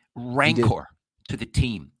 and He did. rancor to the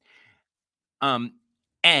team. Um,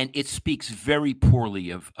 and it speaks very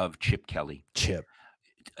poorly of Chip Kelly Chip.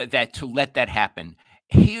 that to let that happen.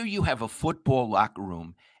 Here you have a football locker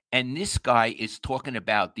room, and this guy is talking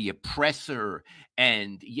about the oppressor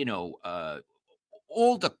and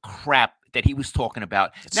all the crap that he was talking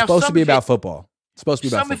about. It's Now, supposed to be about football. It's supposed to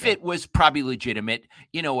be about some of football. it was probably legitimate,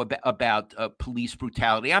 about police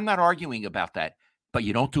brutality. I'm not arguing about that, but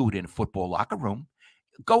you don't do it in a football locker room.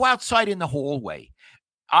 Go outside in the hallway.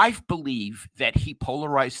 I believe that he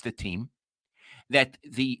polarized the team. That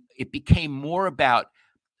it became more about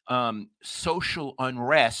social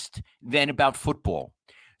unrest than about football.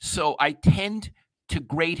 So I tend to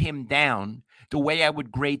grade him down the way I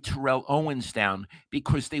would grade Terrell Owens down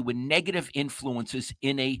because they were negative influences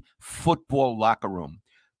in a football locker room.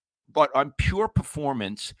 But on pure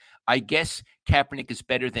performance, I guess Kaepernick is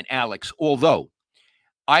better than Alex, although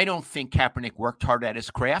I don't think Kaepernick worked hard at his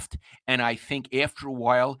craft. And I think after a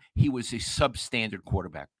while, he was a substandard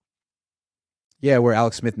quarterback. Yeah, where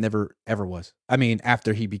Alex Smith never ever was. I mean,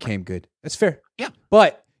 after he became good. That's fair. Yeah.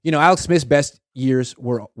 But, Alex Smith's best years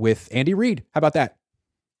were with Andy Reid. How about that?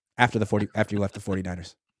 After he left the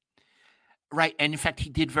 49ers. Right. And in fact, he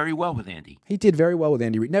did very well with Andy. He did very well with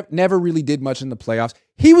Andy Reid. Never really did much in the playoffs.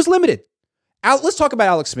 He was limited. Let's talk about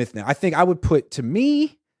Alex Smith now. I think I would put, to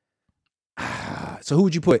me, so who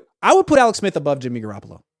would you put? I would put Alex Smith above Jimmy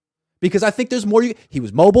Garoppolo because I think there's more. He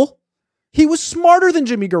was mobile. He was smarter than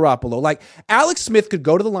Jimmy Garoppolo. Like, Alex Smith could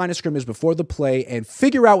go to the line of scrimmage before the play and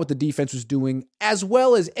figure out what the defense was doing as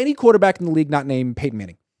well as any quarterback in the league not named Peyton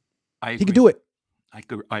Manning. He could do it.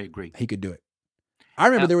 I agree. He could do it. I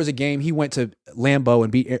remember there was a game he went to Lambeau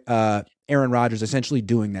and beat Aaron Rodgers essentially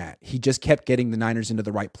doing that. He just kept getting the Niners into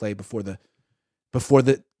the right play before the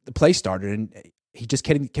play started, and he just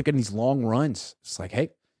kept getting these long runs. It's like,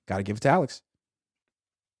 hey, got to give it to Alex.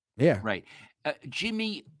 Yeah. Right.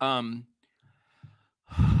 Jimmy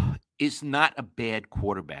is not a bad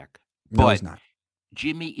quarterback, No, but he's not.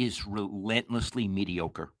 Jimmy is relentlessly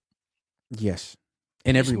mediocre. Yes.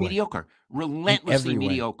 In every way. Mediocre. Relentlessly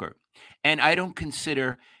mediocre. And I don't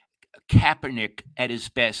consider Kaepernick at his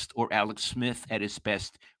best or Alex Smith at his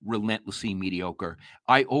best relentlessly mediocre.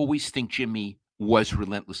 I always think Jimmy was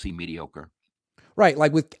relentlessly mediocre. Right.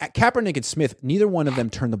 Like with Kaepernick and Smith, neither one of them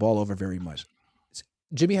turned the ball over very much.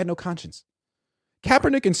 Jimmy had no conscience.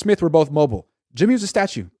 Kaepernick and Smith were both mobile. Jimmy was a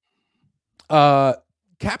statue.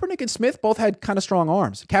 Kaepernick and Smith both had kind of strong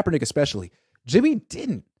arms. Kaepernick especially. Jimmy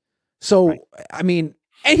didn't. So, right. I mean,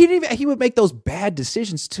 and he would make those bad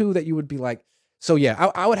decisions too that you would be like, so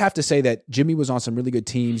yeah, I would have to say that Jimmy was on some really good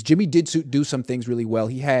teams. Jimmy did do some things really well.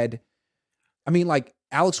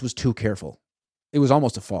 Alex was too careful. It was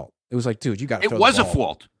almost a fault. It was like, dude, you got to throw the ball. It was a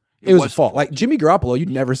fault. It was a fault. Like Jimmy Garoppolo, you'd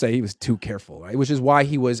never say he was too careful, right? Which is why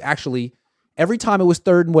he was actually, every time it was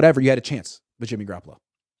third and whatever, you had a chance with Jimmy Garoppolo,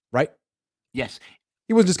 right? Yes.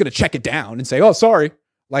 He wasn't just going to check it down and say, oh, sorry,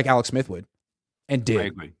 like Alex Smith would, and did. I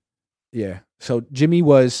agree. Yeah. So Jimmy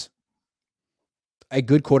was a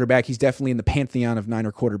good quarterback. He's definitely in the pantheon of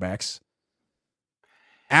Niner quarterbacks.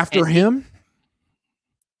 After him,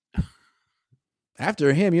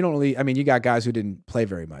 you don't really, you got guys who didn't play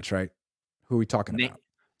very much, right? Who are we talking about?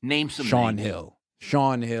 Name some Sean Hill,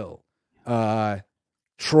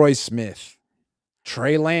 Troy Smith,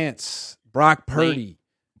 Trey Lance, Brock Purdy,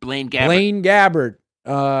 Blaine Gabbert,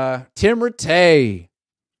 Tim Rattay.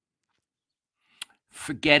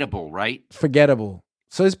 Forgettable, right? Forgettable.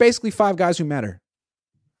 So it's basically 5 guys who matter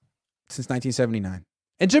since 1979.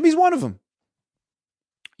 And Jimmy's one of them.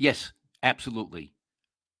 Yes, absolutely.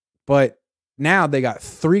 But now they got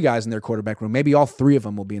 3 guys in their quarterback room. Maybe all 3 of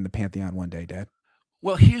them will be in the Pantheon one day, Dad.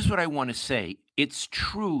 Well, here's what I want to say. It's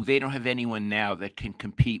true they don't have anyone now that can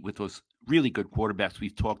compete with those really good quarterbacks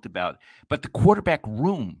we've talked about. But the quarterback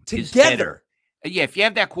room is better. Yeah, if you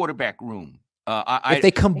have that quarterback room. If they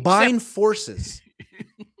combine forces.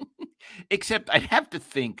 Except I'd have to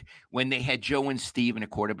think when they had Joe and Steve in a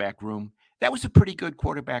quarterback room, that was a pretty good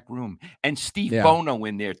quarterback room. And Steve Bono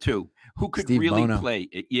in there too, who could really play.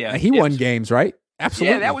 Yeah. He won games, right?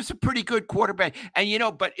 Absolutely. Yeah, that was a pretty good quarterback.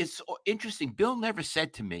 And, but it's interesting. Bill never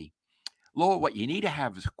said to me, Lowell, what you need to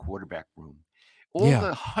have is a quarterback room. All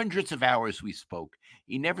the hundreds of hours we spoke,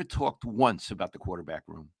 he never talked once about the quarterback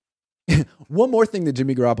room. One more thing that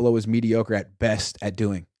Jimmy Garoppolo was mediocre at best at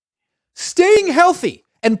doing. Staying healthy.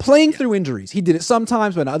 And playing through injuries. He did it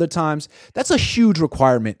sometimes, but other times. That's a huge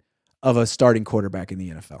requirement of a starting quarterback in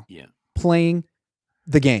the NFL. Yeah. Playing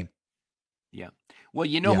the game. Yeah. Well,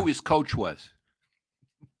 you know who his coach was?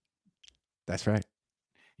 That's right.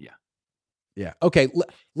 Yeah. Yeah. Okay,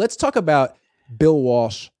 let's talk about Bill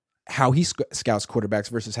Walsh, how he scouts quarterbacks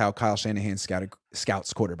versus how Kyle Shanahan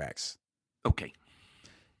scouts quarterbacks. Okay.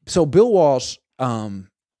 So Bill Walsh, one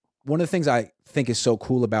of the things I think is so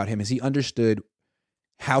cool about him is he understood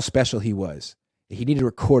how special he was. He needed to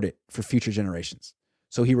record it for future generations.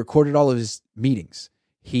 So he recorded all of his meetings.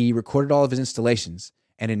 He recorded all of his installations.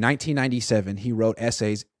 And in 1997, he wrote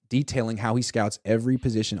essays detailing how he scouts every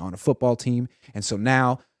position on a football team. And so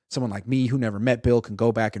now someone like me who never met Bill can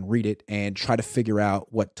go back and read it and try to figure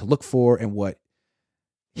out what to look for and what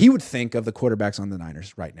he would think of the quarterbacks on the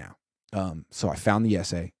Niners right now. So I found the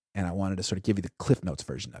essay, and I wanted to sort of give you the Cliff Notes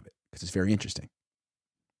version of it because it's very interesting.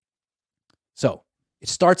 So it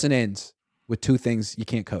starts and ends with two things you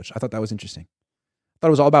can't coach. I thought that was interesting. I thought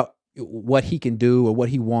it was all about what he can do or what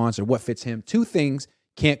he wants or what fits him. Two things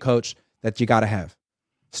can't coach that you got to have.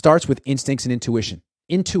 Starts with instincts and intuition.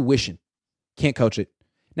 Intuition. Can't coach it.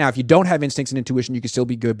 Now, if you don't have instincts and intuition, you can still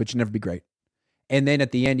be good, but you'll never be great. And then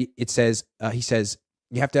at the end, it says, he says,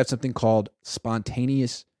 you have to have something called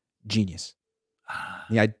spontaneous genius.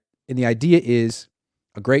 And the idea is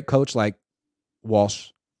a great coach like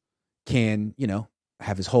Walsh can,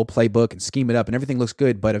 have his whole playbook and scheme it up and everything looks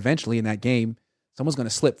good, but eventually in that game, someone's going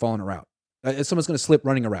to slip following a route. Someone's going to slip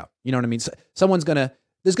running a route. You know what I mean?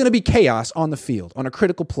 There's going to be chaos on the field on a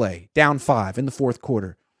critical play, down 5 in the fourth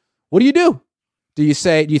quarter. What do? Do you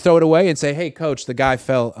throw it away and say, hey, coach, the guy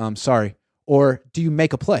fell, sorry. Or do you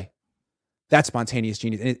make a play? That's spontaneous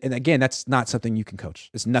genius. And again, that's not something you can coach.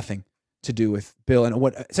 It's nothing to do with Bill. And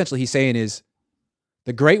what essentially he's saying is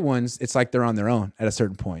the great ones, it's like they're on their own at a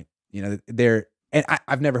certain point. And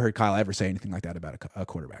I've never heard Kyle ever say anything like that about a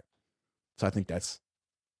quarterback. So I think that's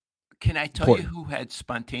Can I tell important. you who had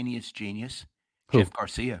spontaneous genius? Who? Jeff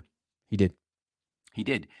Garcia. He did.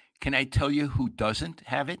 Can I tell you who doesn't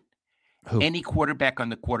have it? Who? Any quarterback on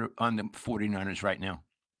the 49ers right now.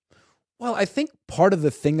 Well, I think part of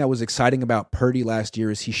the thing that was exciting about Purdy last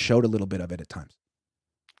year is he showed a little bit of it at times.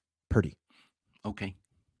 Purdy. Okay.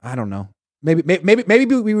 I don't know.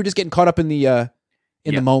 Maybe we were just getting caught up in the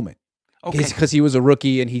moment. Okay. Because he was a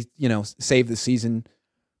rookie and he, saved the season.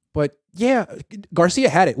 But yeah, Garcia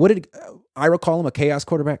had it. What did Ira call him? A chaos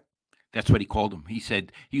quarterback? That's what he called him. He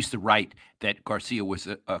said he used to write that Garcia was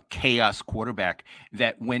a chaos quarterback,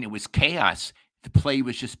 that when it was chaos, the play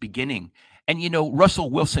was just beginning. And, Russell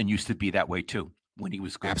Wilson used to be that way too when he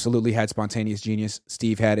was good. Absolutely had spontaneous genius.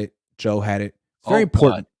 Steve had it. Joe had it. Very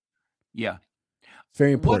important. Yeah.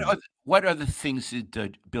 Very important. What other things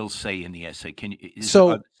did Bill say in the essay?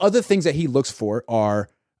 Other things that he looks for are,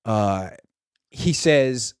 he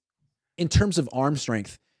says, in terms of arm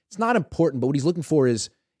strength, it's not important, but what he's looking for is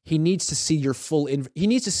he needs to see your he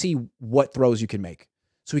needs to see what throws you can make.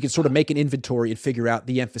 So he can sort of make an inventory and figure out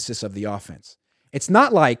the emphasis of the offense. It's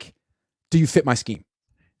not like, do you fit my scheme?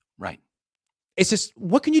 Right. It's just,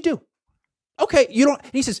 what can you do? Okay, you don't.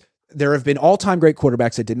 And he says, there have been all-time great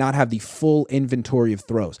quarterbacks that did not have the full inventory of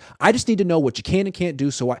throws. I just need to know what you can and can't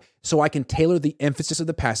do so I can tailor the emphasis of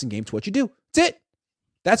the passing game to what you do. That's it.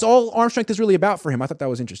 That's all arm strength is really about for him. I thought that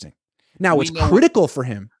was interesting. Now, what's critical for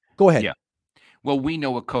him, go ahead. Yeah. Well, we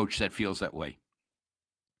know a coach that feels that way.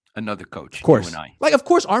 Another coach, of course. you and I. Of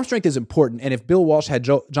course, arm strength is important. And if Bill Walsh had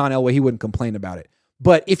John Elway, he wouldn't complain about it.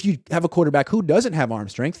 But if you have a quarterback who doesn't have arm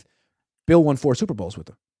strength, Bill won 4 Super Bowls with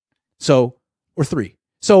him. Or 3.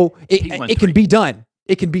 So it can be done.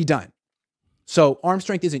 It can be done. So arm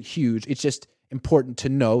strength isn't huge. It's just important to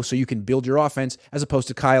know so you can build your offense, as opposed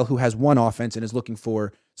to Kyle, who has one offense and is looking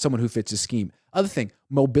for someone who fits his scheme. Other thing,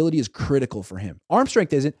 mobility is critical for him. Arm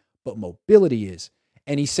strength isn't, but mobility is.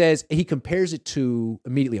 And he says, he compares it to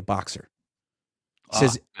immediately a boxer. He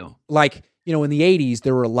says, in the 80s,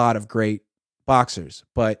 there were a lot of great boxers,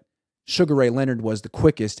 but Sugar Ray Leonard was the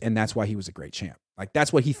quickest, and that's why he was a great champ.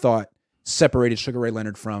 That's what he thought separated Sugar Ray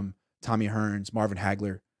Leonard from Tommy Hearns, Marvin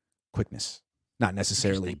Hagler. Quickness, not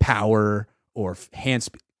necessarily power or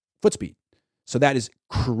foot speed. So that is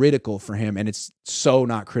critical for him, and it's so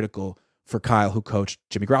not critical for Kyle, who coached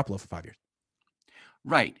Jimmy Garoppolo for 5 years.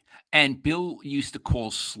 Right. And Bill used to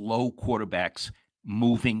call slow quarterbacks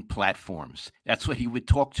moving platforms. That's what he would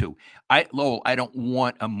talk to. Lowell, I don't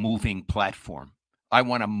want a moving platform. I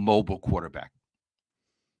want a mobile quarterback.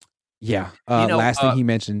 Yeah. Last thing he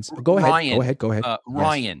mentions. Go ahead.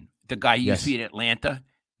 Ryan, the guy who used to be at Atlanta,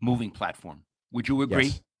 moving platform. Would you agree?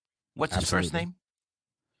 Yes. What's his first name?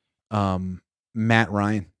 Matt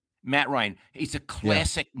Ryan. Matt Ryan. He's a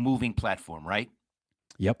classic moving platform, right?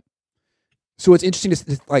 Yep. So it's interesting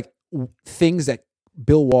to like things that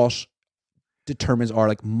Bill Walsh determines are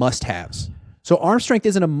like must-haves. So arm strength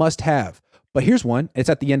isn't a must-have, but here's one. It's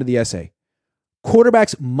at the end of the essay.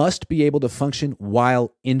 Quarterbacks must be able to function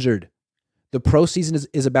while injured. The pro season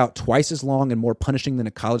is about twice as long and more punishing than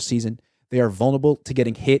a college season. They are vulnerable to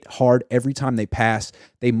getting hit hard every time they pass.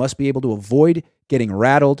 They must be able to avoid getting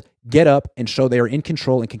rattled, get up, and show they are in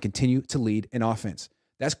control and can continue to lead an offense.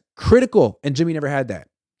 That's critical, and Jimmy never had that.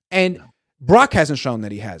 And Brock hasn't shown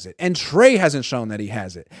that he has it, and Trey hasn't shown that he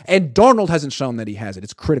has it, and Darnold hasn't shown that he has it.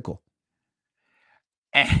 It's critical.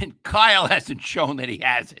 And Kyle hasn't shown that he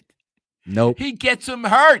has it. Nope. He gets him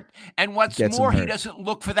hurt. And what's more, he doesn't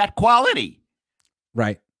look for that quality.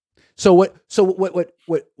 Right. So what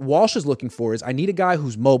Walsh is looking for is I need a guy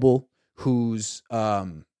who's mobile, who's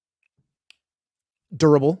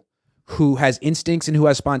durable, who has instincts, and who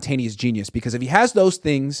has spontaneous genius. Because if he has those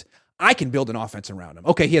things, I can build an offense around him.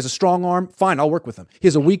 Okay, he has a strong arm, fine, I'll work with him. He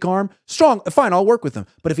has a weak arm, strong, fine, I'll work with him.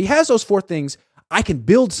 But if he has those 4 things, I can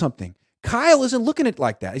build something. Kyle isn't looking at it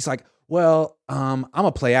like that. He's like, well, I'm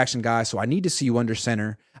a play action guy, so I need to see you under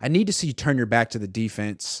center. I need to see you turn your back to the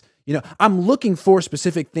defense. You know, I'm looking for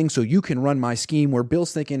specific things so you can run my scheme, where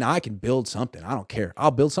Bill's thinking, I can build something. I don't care.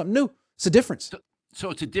 I'll build something new. It's a difference. So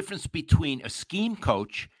it's a difference between a scheme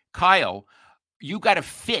coach, Kyle, you got to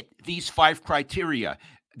fit these 5 criteria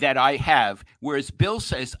that I have, whereas Bill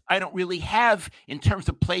says, I don't really have, in terms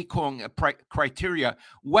of play calling criteria,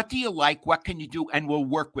 what do you like? What can you do? And we'll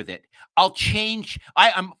work with it. I'll change.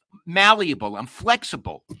 I'm malleable. I'm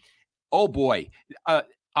flexible. Oh, boy.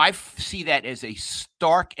 I see that as a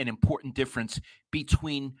stark and important difference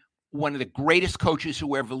between one of the greatest coaches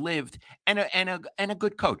who ever lived and a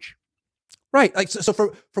good coach. Right. Like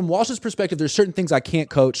so from Walsh's perspective, there's certain things I can't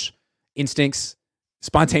coach: instincts,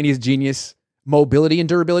 spontaneous genius, mobility and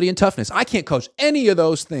durability and toughness. I can't coach any of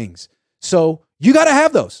those things. So you got to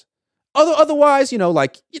have those. Otherwise, you know,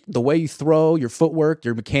 like the way you throw, your footwork,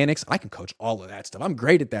 your mechanics, I can coach all of that stuff. I'm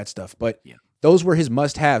great at that stuff. But those were his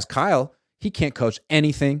must-haves. Kyle, he can't coach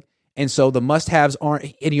anything. And so the must-haves aren't,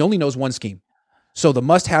 and he only knows one scheme. So the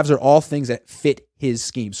must-haves are all things that fit his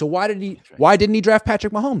scheme. So why didn't he draft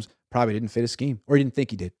Patrick Mahomes? Probably didn't fit his scheme, or he didn't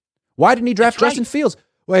think he did. Why didn't he draft Justin Fields?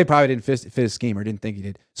 Well, he probably didn't fit his scheme, or didn't think he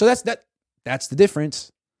did. So that's the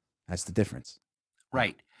difference. That's the difference.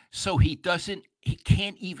 Right. So he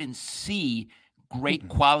can't even see great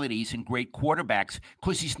qualities and great quarterbacks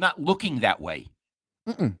because he's not looking that way.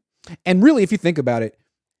 And really, if you think about it,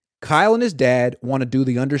 Kyle and his dad want to do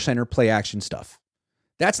the under center play action stuff.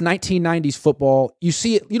 That's 1990s football. You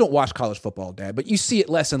see it. You don't watch college football, Dad, but you see it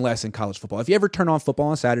less and less in college football. If you ever turn on football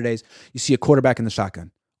on Saturdays, you see a quarterback in the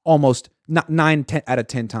shotgun almost 9 out of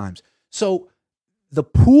 10 times. So the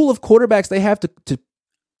pool of quarterbacks they have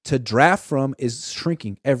to draft from is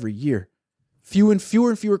shrinking every year. Fewer and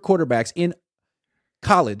fewer quarterbacks in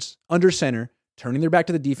college under center, turning their back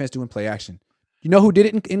to the defense, doing play action. You know who did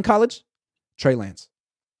it in college? Trey Lance.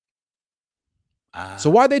 So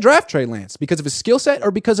why'd they draft Trey Lance? Because of his skill set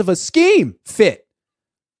or because of a scheme fit?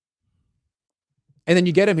 And then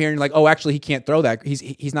you get him here and you're like, oh, actually, he can't throw that.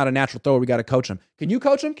 He's not a natural thrower. We got to coach him. Can you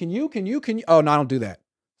coach him? Can you? Oh, no, I don't do that.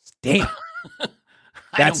 Damn. I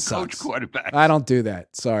don't coach quarterbacks. I don't do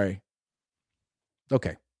that. Sorry.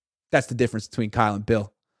 Okay. That's the difference between Kyle and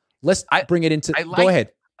Bill. Let's bring it into... go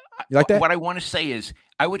ahead. You like that? What I want to say is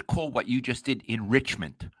I would call what you just did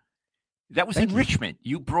enrichment. That was enrichment.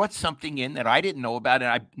 You brought something in that I didn't know about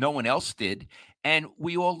and no one else did, and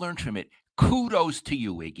we all learned from it. Kudos to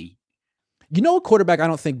you, Iggy. You know a quarterback I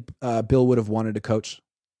don't think Bill would have wanted to coach?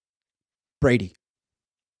 Brady.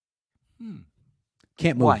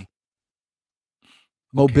 Can't move. Why?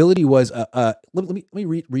 Mobility was let me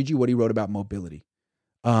read you what he wrote about mobility.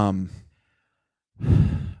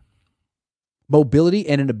 Mobility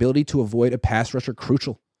and an ability to avoid a pass rush are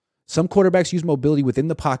crucial. Some quarterbacks use mobility within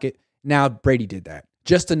the pocket. Now, Brady did that.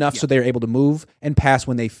 Just enough so they're able to move and pass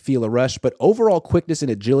when they feel a rush. But overall quickness and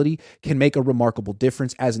agility can make a remarkable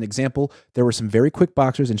difference. As an example, there were some very quick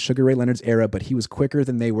boxers in Sugar Ray Leonard's era, but he was quicker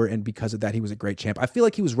than they were, and because of that, he was a great champ. I feel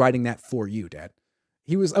like he was writing that for you, Dad.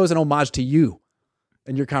 That was an homage to you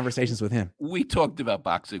and your conversations with him. We talked about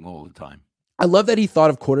boxing all the time. I love that he thought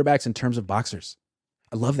of quarterbacks in terms of boxers.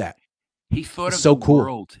 I love that. He thought of the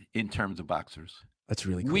world in terms of boxers. That's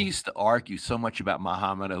really cool. We used to argue so much about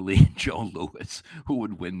Muhammad Ali and Joe Louis, who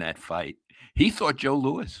would win that fight. He thought Joe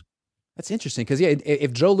Louis. That's interesting because,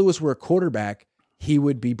 if Joe Louis were a quarterback, he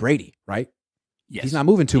would be Brady, right? Yes. He's not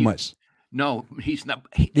moving too much. No, he's not.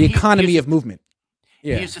 The economy of movement.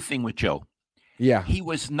 Yeah. Here's the thing with Joe. Yeah. He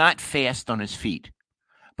was not fast on his feet,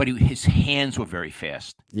 but his hands were very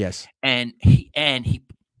fast, Yes. and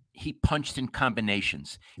he punched in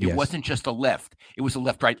combinations. It Yes. wasn't just a left; it was a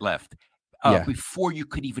left, right, left. Yeah. Before you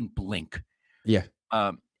could even blink. Yeah.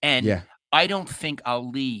 And Yeah. I don't think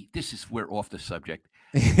Ali. This is we're off the subject.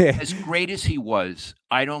 As great as he was,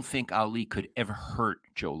 I don't think Ali could ever hurt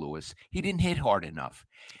Joe Louis. He didn't hit hard enough.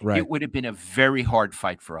 Right. It would have been a very hard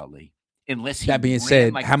fight for Ali, unless he. That being ran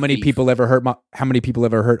said, like how a many thief. people ever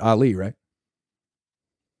hurt Ali, right?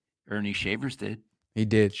 Ernie Shavers did. He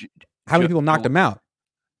did. How many people knocked him out?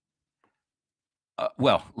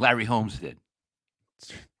 Well, Larry Holmes did.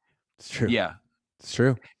 It's true. Yeah, it's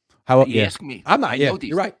true. How you ask me? I'm not. I Yeah, know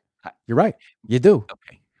these. You're right. You're right. You do.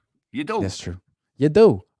 Okay, you do. That's true. You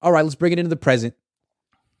do. All right, let's bring it into the present.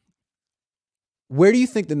 Where do you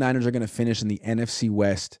think the Niners are going to finish in the NFC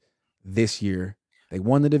West this year? They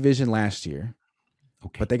won the division last year,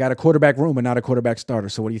 but they got a quarterback room and not a quarterback starter.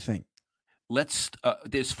 So what do you think?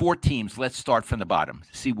 There's 4 teams. Let's start from the bottom.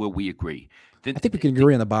 See where we agree. I think we can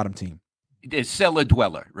agree on the bottom team. The cellar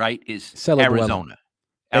dweller, right? Is cellar Arizona.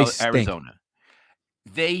 Arizona.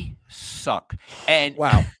 They suck. And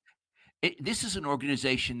wow. This is an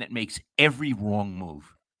organization that makes every wrong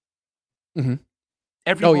move. Mm-hmm.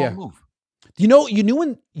 Every wrong move.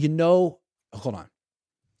 Hold on.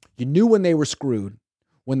 You knew when they were screwed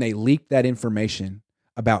when they leaked that information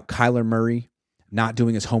about Kyler Murray not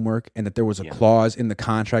doing his homework and that there was a clause in the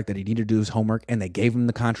contract that he needed to do his homework and they gave him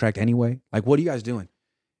the contract anyway. Like, what are you guys doing?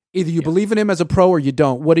 Either you believe in him as a pro or you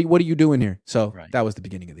don't. What are you doing here? So that was the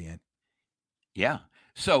beginning of the end. Yeah.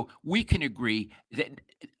 So we can agree that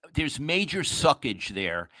there's major suckage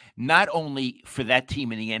there, not only for that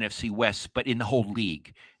team in the NFC West, but in the whole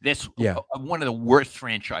league. That's one of the worst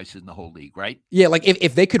franchises in the whole league, right? Yeah, like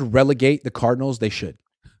if they could relegate the Cardinals, they should.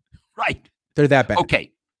 Right. They're that bad.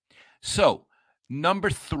 Okay. So, number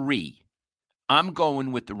 3, I'm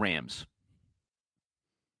going with the Rams.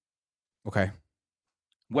 Okay.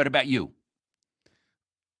 What about you?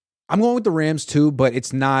 I'm going with the Rams too, but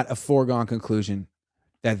it's not a foregone conclusion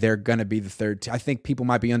that they're going to be the third. I think people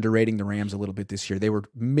might be underrating the Rams a little bit this year. They were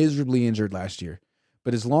miserably injured last year.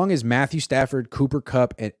 But as long as Matthew Stafford, Cooper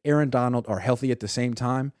Kupp, and Aaron Donald are healthy at the same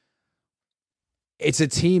time, it's a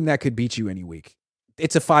team that could beat you any week.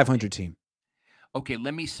 It's a 500 team. Okay,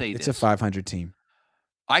 let me say this. It's a 500 team.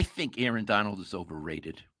 I think Aaron Donald is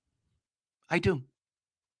overrated. I do.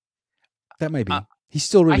 That may be. He's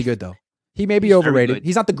still really good, though. He may be overrated.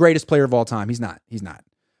 He's not the greatest player of all time. He's not.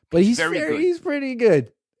 But he's pretty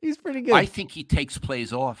good. He's pretty good. I think he takes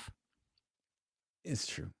plays off. It's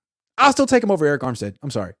true. I'll still take him over Eric Armstead. I'm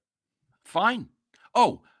sorry. Fine.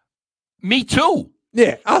 Oh, me too.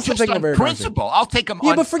 Yeah, I'll still take him over Eric principle. Armstead. I'll take him.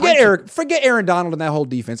 Yeah, but forget Aaron Donald and that whole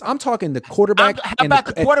defense. I'm talking the quarterback. How about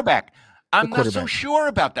the quarterback? I'm not so sure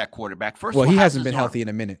about that quarterback. First of all, he hasn't been healthy in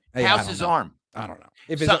a minute. How's his arm? I don't know.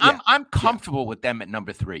 I'm comfortable with them at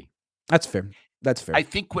number 3. That's fair. I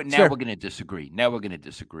think we're going to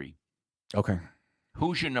disagree. Okay.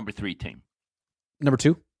 Who's your number 3 team? Number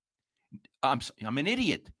 2? I'm an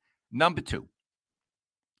idiot. Number 2.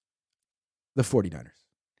 The 49ers.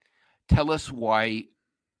 Tell us why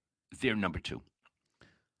they're number 2.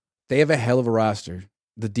 They have a hell of a roster.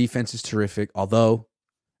 The defense is terrific, although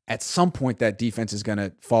at some point that defense is going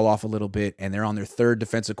to fall off a little bit, and they're on their 3rd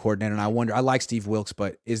defensive coordinator. And I wonder, I like Steve Wilkes,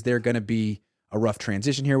 but is there going to be a rough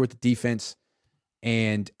transition here with the defense?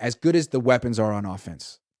 And as good as the weapons are on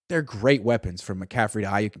offense, they're great weapons from McCaffrey to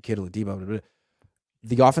Ayuk and Kittle to Debo. Blah, blah, blah.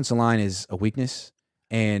 The offensive line is a weakness,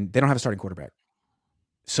 and they don't have a starting quarterback.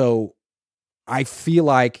 So I feel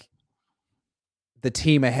like the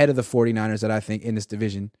team ahead of the 49ers that I think in this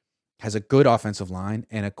division has a good offensive line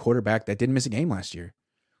and a quarterback that didn't miss a game last year.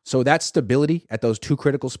 So that stability at those 2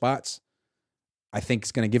 critical spots, I think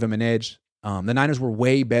is going to give them an edge. The Niners were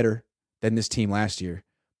way better than this team last year,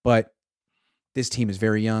 but this team is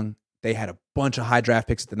very young. They had a bunch of high draft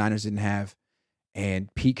picks that the Niners didn't have,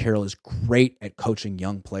 and Pete Carroll is great at coaching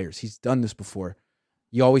young players. He's done this before.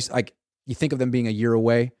 You think of them being a year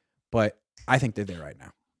away, but I think they're there right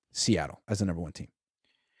now. Seattle as the number 1 team.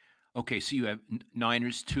 Okay, so you have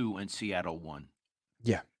Niners 2 and Seattle 1.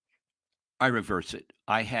 Yeah. I reverse it.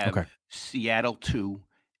 I have Seattle 2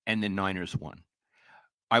 and the Niners 1.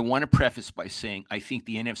 I want to preface by saying I think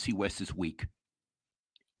the NFC West is weak.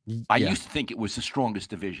 I used to think it was the strongest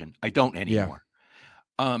division. I don't anymore.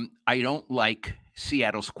 I don't like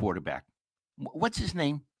Seattle's quarterback. What's his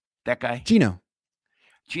name? That guy? Geno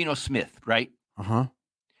Smith, right? Uh-huh.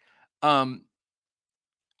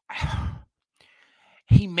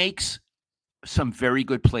 He makes some very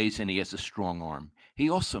good plays, and he has a strong arm. He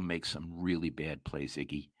also makes some really bad plays,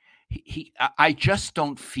 Iggy. I just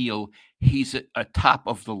don't feel he's a top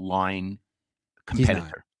of the line He's not.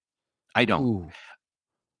 competitor. I don't. Ooh.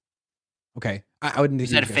 Okay. I wouldn't think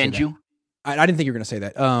Does you were that gonna say offend that. you? I didn't think you were going to say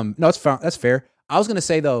that. No, it's fine. That's fair. I was going to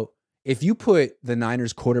say, though, if you put the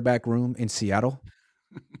Niners quarterback room in Seattle,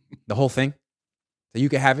 the whole thing, that you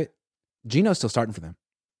could have it, Geno's still starting for them.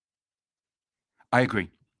 I agree.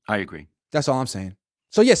 That's all I'm saying.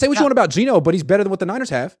 So, yeah, say what you want about Geno, but he's better than what the Niners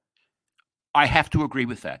have. I have to agree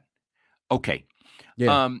with that. Okay.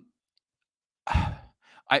 Yeah.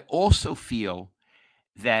 I also feel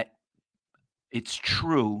that it's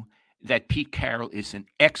true that Pete Carroll is an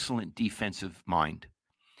excellent defensive mind,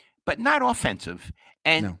 but not offensive.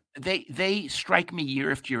 And they strike me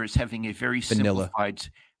year after year as having a very simplified,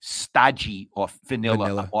 stodgy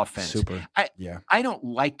vanilla offense. Super. I don't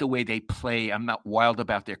like the way they play. I'm not wild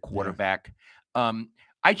about their quarterback.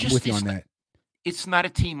 I just I'm with you on that. It's not a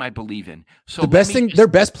team I believe in. So their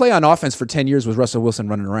best play on offense for 10 years was Russell Wilson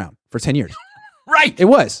running around for 10 years. Right. It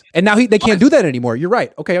was. And now they can't do that anymore. You're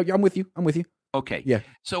right. Okay, I'm with you. Okay. Yeah.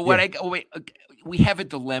 So we have a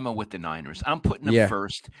dilemma with the Niners. I'm putting them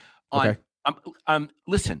first on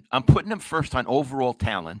listen, I'm putting them first on overall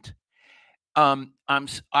talent.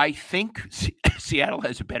 I think Seattle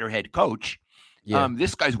has a better head coach. Yeah.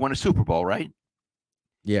 This guy's won a Super Bowl, right?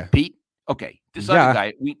 Yeah. Pete? Okay. This other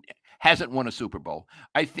guy hasn't won a Super Bowl.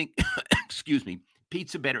 I think excuse me,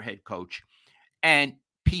 Pete's a better head coach. And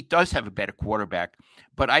Pete does have a better quarterback,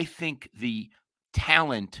 but I think the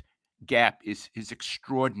talent gap is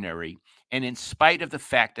extraordinary. And in spite of the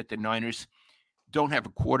fact that the Niners don't have a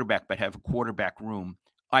quarterback but have a quarterback room,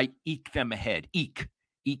 I eke them ahead.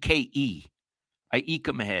 E-K-E. I eke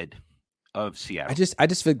them ahead of Seattle. I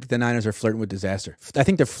just feel like the Niners are flirting with disaster. I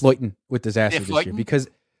think they're flirting with disaster this year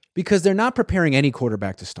because they're not preparing any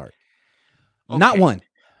quarterback to start. Okay. Not one.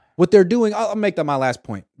 What they're doing, I'll make that my last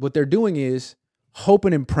point. What they're doing is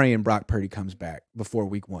hoping and praying Brock Purdy comes back before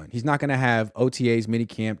week 1. He's not going to have OTAs, mini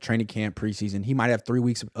camp, training camp, preseason. He might have 3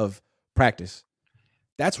 weeks of practice.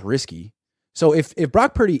 That's risky. So if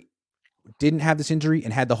Brock Purdy didn't have this injury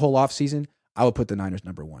and had the whole offseason, I would put the Niners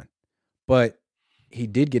number 1. But he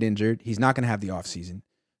did get injured. He's not going to have the offseason.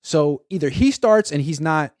 So either he starts and he's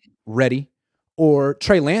not ready, or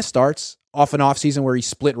Trey Lance starts off an offseason where he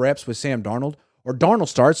split reps with Sam Darnold, or Darnold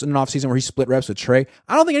starts in an offseason where he split reps with Trey.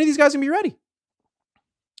 I don't think any of these guys are going to be ready.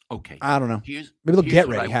 Okay. I don't know. Maybe they'll get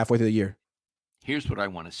ready halfway through the year. Here's what I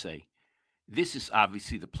want to say. This is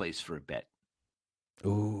obviously the place for a bet.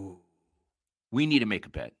 Ooh. We need to make a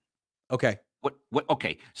bet. Okay. What?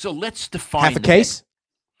 Okay. So let's define half a case.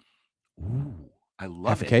 Bet. Ooh, I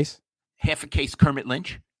love half a case. Half a case. Kermit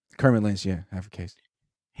Lynch. Yeah, half a case.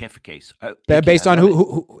 Half a case. Based on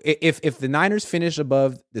who if the Niners finish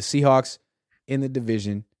above the Seahawks in the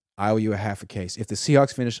division, I owe you a half a case. If the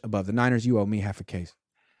Seahawks finish above the Niners, you owe me half a case.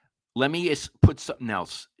 Let me put something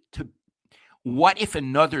else. What if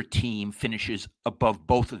another team finishes above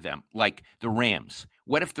both of them, like the Rams?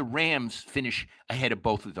 What if the Rams finish ahead of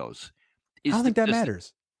both of those? I don't think that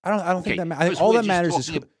matters. I don't think that matters. I think all that matters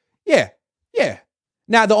is yeah.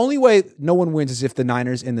 Now, the only way no one wins is if the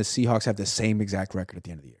Niners and the Seahawks have the same exact record at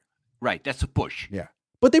the end of the year. Right. That's a push. Yeah.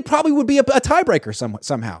 But they probably would be a tiebreaker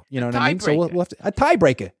somehow. You know what I mean? So we'll have to, a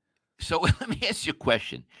tiebreaker. So let me ask you a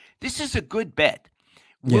question. This is a good bet.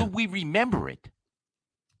 Will we remember it?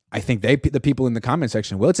 I think the people in the comment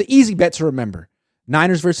section will. It's an easy bet to remember.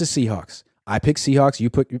 Niners versus Seahawks. I pick Seahawks.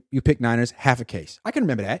 You pick Niners. Half a case. I can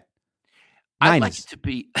remember that. I'd like it to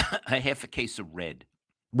be a half a case of red.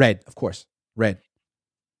 Red, of course. Red.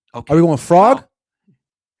 Okay. Are we going frog?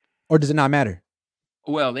 Or does it not matter?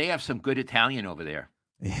 Well, they have some good Italian over there.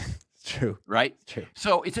 Yeah, it's true. Right? It's true.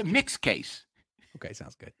 So it's a mixed case. Okay,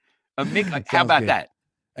 sounds good. A mix. How about that?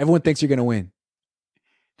 Everyone thinks you're going to win.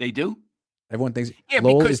 They do? Everyone thinks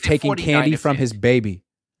Lowell is taking candy from his baby.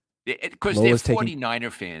 Because they're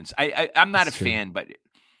 49er fans. I'm not a fan, but...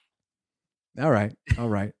 All right.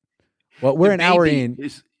 Well, we're an hour in.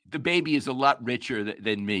 The baby is a lot richer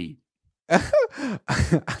than me.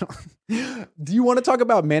 Do you want to talk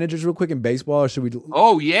about managers real quick in baseball, or should we?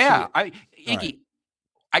 Oh yeah, Iggy,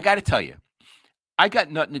 I got to tell you, I got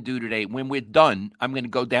nothing to do today. When we're done, I'm going to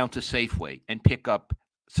go down to Safeway and pick up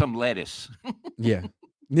some lettuce. Yeah,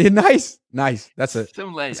 nice. That's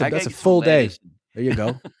some lettuce. That's a full day. There you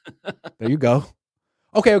go.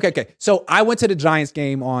 Okay. So I went to the Giants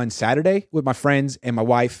game on Saturday with my friends and my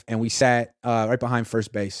wife, and we sat right behind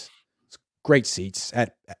first base. Great seats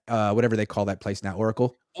at whatever they call that place now,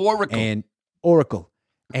 Oracle.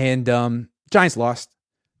 And Giants lost.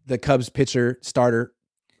 The Cubs pitcher starter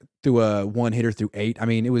threw a one-hitter through 8. I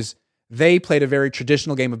mean, it was They played a very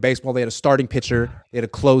traditional game of baseball. They had a starting pitcher. They had a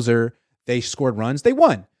closer. They scored runs. They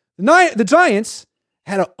won. The Giants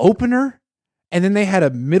had an opener, and then they had a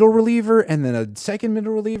middle reliever, and then a second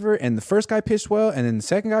middle reliever, and the first guy pitched well, and then the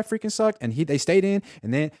second guy freaking sucked, and they stayed in.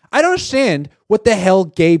 And then I don't understand what the hell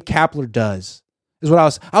Gabe Kapler does. Is what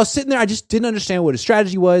I was sitting there. I just didn't understand what his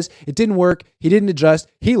strategy was. It didn't work. He didn't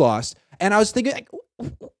adjust. He lost. And I was thinking, like,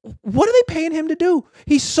 what are they paying him to do?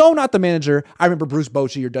 He's so not the manager I remember Bruce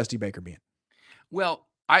Bochy or Dusty Baker being. Well,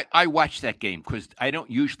 I watched that game because I don't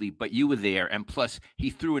usually, but you were there. And plus, he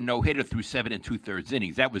threw a no-hitter through 7 2/3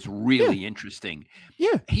 innings. That was really interesting.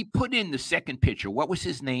 Yeah. He put in the second pitcher. What was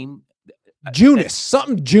his name?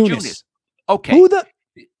 Junis. Okay. Who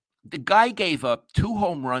the guy gave up 2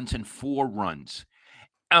 home runs and 4 runs.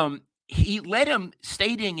 He let him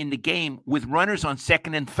staying in the game with runners on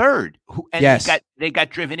second and third. They got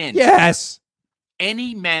driven in. Yes.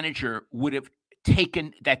 Any manager would have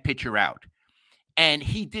taken that pitcher out. And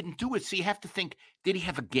he didn't do it. So you have to think, did he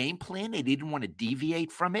have a game plan? They didn't want to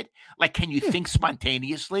deviate from it? Like, can you think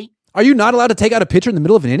spontaneously? Are you not allowed to take out a pitcher in the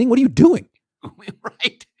middle of an inning? What are you doing?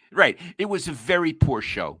 Right. It was a very poor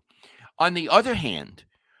show. On the other hand,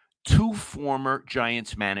 2 former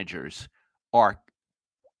Giants managers are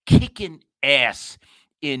kicking ass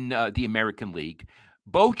in the American League.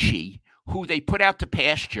 Bochy, who they put out to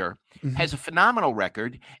pasture, has a phenomenal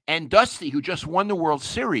record. And Dusty, who just won the World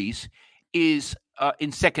Series, is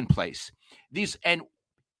in second place. And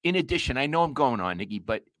in addition, I know I'm going on, Iggy,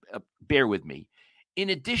 but bear with me. In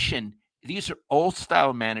addition, these are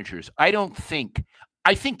old-style managers. I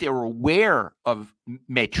think they're aware of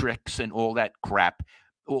metrics and all that crap,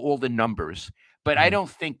 all the numbers, but I don't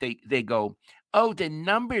think they go, oh, the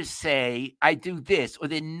numbers say I do this, or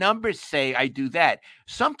the numbers say I do that.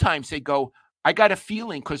 Sometimes they go, I got a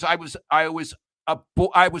feeling because I was a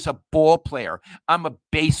ball player. I'm a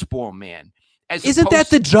baseball man. Isn't that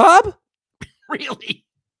the job? Really?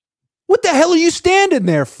 What the hell are you standing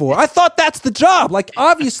there for? I thought that's the job. Like,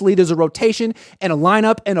 obviously, there's a rotation and a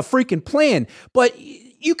lineup and a freaking plan, but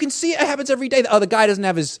you can see it happens every day. The guy doesn't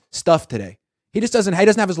have his stuff today. He doesn't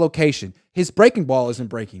have his location. His breaking ball isn't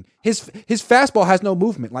breaking. His fastball has no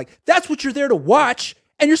movement. Like, that's what you're there to watch,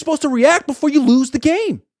 and you're supposed to react before you lose the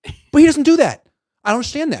game. But he doesn't do that. I don't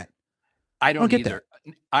understand that. I don't either.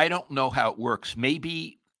 That. I don't know how it works.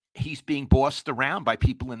 Maybe he's being bossed around by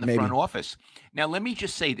people in the front office. Now, let me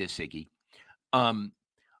just say this, Iggy.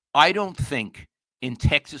 I don't think in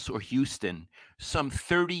Texas or Houston, some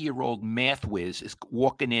 30-year-old math whiz is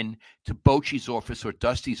walking in to Bochy's office or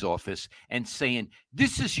Dusty's office and saying,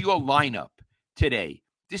 this is your lineup today.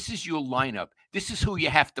 This is your lineup. This is who you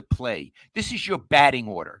have to play. This is your batting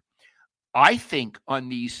order. I think on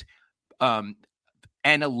these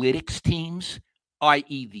analytics teams,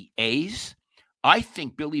 i.e. the A's, I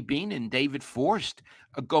think Billy Beane and David Forst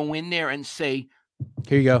go in there and say,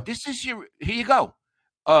 here you go. Here you go.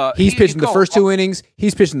 He's pitching the first 2 innings.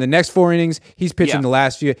 He's pitching the next 4 innings. He's pitching the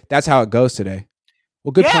last few. That's how it goes today.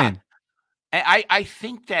 Well, good plan. I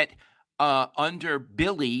think that under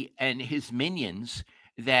Billy and his minions,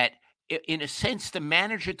 that in a sense, the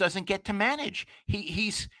manager doesn't get to manage.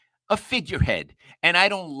 He's a figurehead, and I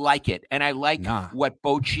don't like it. And I like what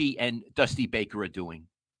Bochy and Dusty Baker are doing.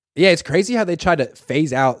 Yeah, it's crazy how they try to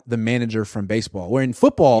phase out the manager from baseball. Where in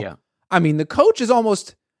football, I mean, the coach is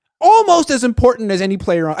almost as important as any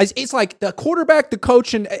player. It's like the quarterback, the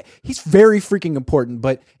coach, and he's very freaking important.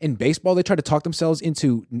 But in baseball, they try to talk themselves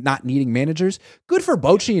into not needing managers. Good for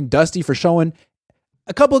Bochy and Dusty for showing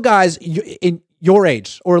a couple of guys in your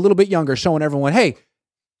age or a little bit younger, showing everyone, hey,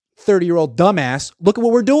 30-year-old dumbass, look at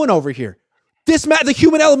what we're doing over here. The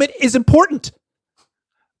human element is important.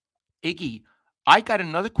 Iggy, I got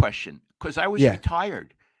another question because I was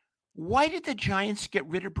retired. Why did the Giants get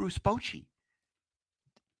rid of Bruce Bochy?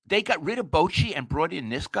 They got rid of Bochy and brought in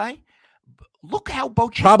this guy? Look how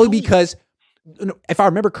Bochy probably doing. Because, if I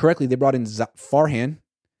remember correctly, they brought in Farhan,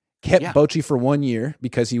 kept Bochy for 1 year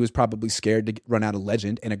because he was probably scared to run out of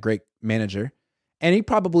legend and a great manager. And he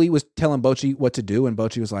probably was telling Bochy what to do, and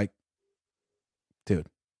Bochy was like, dude,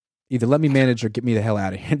 either let me manage or get me the hell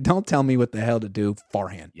out of here. Don't tell me what the hell to do,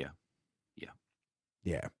 Farhan.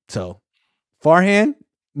 Yeah. So, Farhan,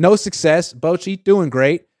 no success. Bochy, doing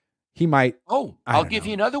great. He might. Oh, I'll give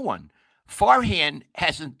you another one. Farhan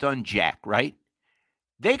hasn't done jack, right?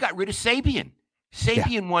 They got rid of Sabian.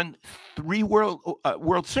 Sabian won 3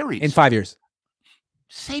 World Series. In 5 years.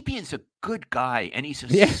 Sabian's a good guy, and he's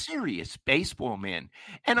a serious baseball man.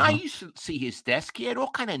 And I used to see his desk. He had all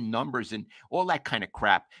kind of numbers and all that kind of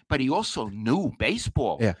crap, but he also knew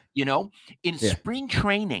baseball. You know, in spring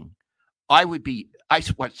training, I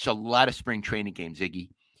watched a lot of spring training games, Iggy.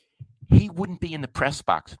 he wouldn't be in the press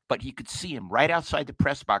box, but you could see him right outside the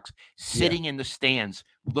press box, sitting in the stands,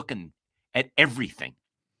 looking at everything.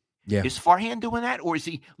 Yeah. Is Farhan doing that, or is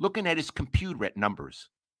he looking at his computer at numbers?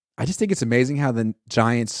 I just think it's amazing how the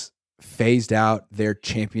Giants phased out their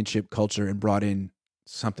championship culture and brought in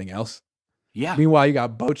something else. Yeah. Meanwhile, you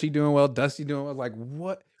got Bochy doing well, Dusty doing well. Like,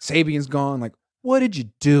 what? Sabian's gone. Like, what did you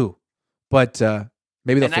do? But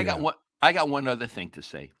maybe they'll figure it out. I got one other thing to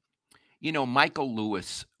say. You know, Michael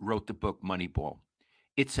Lewis wrote the book Moneyball.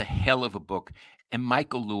 It's a hell of a book. And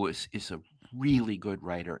Michael Lewis is a really good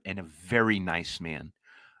writer and a very nice man.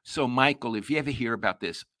 So, Michael, if you ever hear about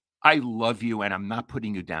this, I love you and I'm not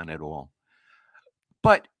putting you down at all.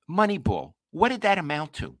 But Moneyball, what did that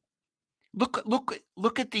amount to?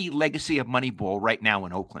 Look at the legacy of Moneyball right now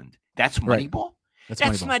in Oakland. That's Moneyball? Right. That's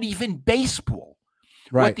Moneyball. Not even baseball.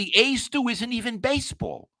 Right. What the A's do isn't even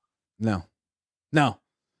baseball. No.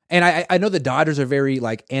 And I know the Dodgers are very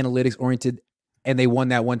like analytics oriented, and they won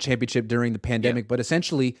that one championship during the pandemic, but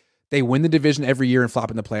essentially they win the division every year and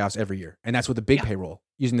flop in the playoffs every year. And that's with a big payroll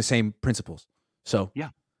using the same principles. So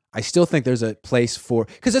I still think there's a place for,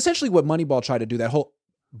 because essentially what Moneyball tried to do, that whole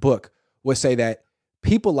book, was say that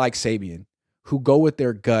people like Sabian who go with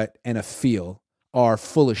their gut and a feel are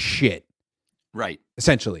full of shit. Right.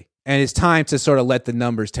 Essentially. And it's time to sort of let the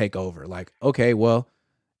numbers take over. Like, okay, well,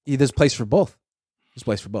 there's a place for both. There's a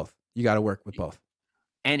place for both. You got to work with both.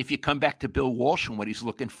 And if you come back to Bill Walsh and what he's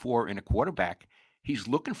looking for in a quarterback, he's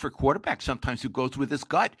looking for a quarterback sometimes who goes with his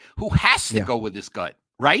gut, who has to go with his gut,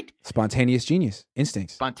 right? Spontaneous genius,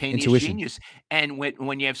 instincts, spontaneous intuition. Genius. And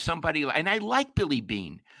when you have somebody, and I like Billy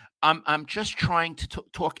Beane, I'm just trying to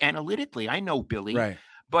talk analytically. I know Billy, right?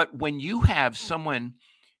 But when you have someone,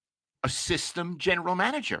 a system general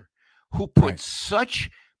manager, who puts such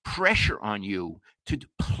pressure on you to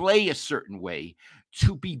play a certain way,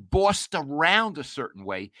 to be bossed around a certain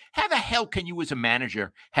way, how the hell can you as a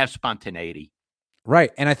manager have spontaneity?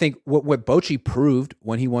 Right. And I think what Bochy proved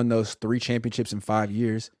when he won those 3 championships in 5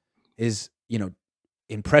 years is, you know,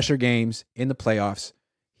 in pressure games, in the playoffs,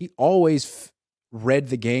 he always read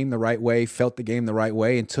the game the right way, felt the game the right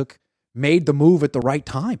way, and made the move at the right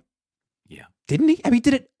time. Yeah. Didn't he? I mean, he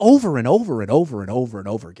did it over and over and over and over and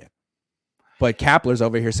over again. But Kapler's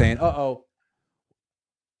over here saying, uh-oh,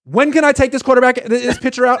 when can I take this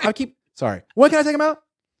pitcher out? When can I take him out?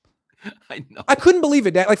 I know. I couldn't believe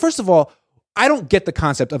it. Like, first of all, I don't get the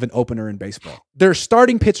concept of an opener in baseball. They're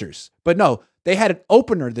starting pitchers. But no, they had an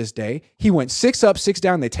opener this day. He went 6 up, 6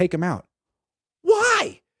 down. They take him out.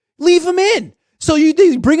 Why? Leave him in. So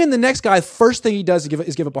you bring in the next guy. First thing he does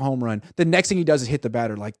is give up a home run. The next thing he does is hit the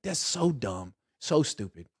batter. Like, that's so dumb. So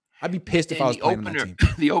stupid. I'd be pissed if I was playing on that team.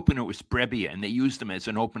 The opener was Brebbia, and they used him as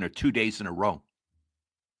an opener 2 days in a row.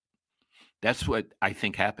 That's what I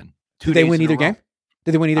think happened. Did they win either game?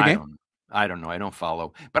 Did they win either game? I don't know. I don't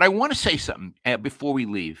follow. But I want to say something before we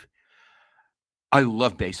leave. I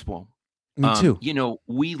love baseball. Me too. You know,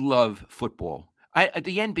 we love football.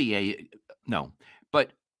 The NBA, no.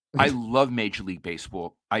 But I love Major League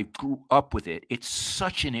Baseball. I grew up with it. It's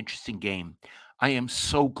such an interesting game. I am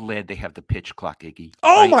so glad they have the pitch clock, Iggy.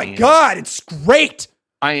 Oh my God, it's great.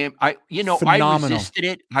 Phenomenal. I resisted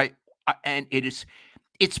it. And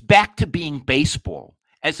it's back to being baseball,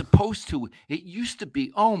 as opposed to it used to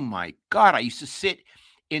be. Oh my God, I used to sit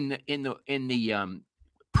in the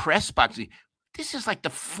press box. This is like the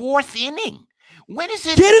 4th inning. When is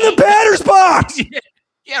it? Get in the batter's box.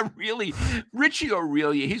 Yeah, really. Richie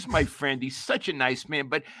Aurelia, he's my friend. He's such a nice man.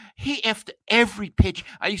 But after every pitch,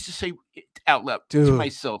 I used to say out loud to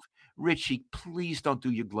myself, Richie, please don't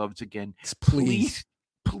do your gloves again. Please.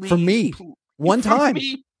 For me. One time.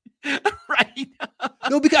 Me. Right.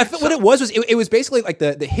 No, because I felt what it was it was basically like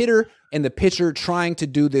the hitter and the pitcher trying to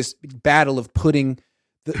do this battle of putting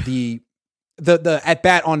the at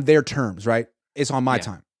bat on their terms, right? It's on my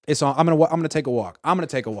time. It's on. I'm gonna take a walk. I'm gonna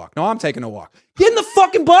take a walk. No, I'm taking a walk. Get in the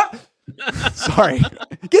fucking box. Sorry,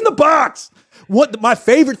 get in the box. My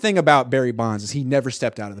favorite thing about Barry Bonds is he never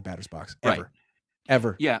stepped out of the batter's box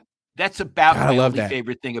ever. Yeah, that's about my only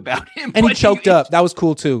favorite thing about him. And he choked up. That was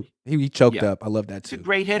cool too. He choked up. I love that too. He's a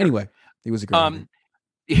great hitter. Anyway, he was a great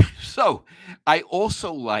hitter. So I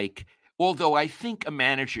also like. Although I think a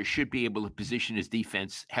manager should be able to position his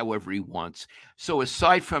defense however he wants. So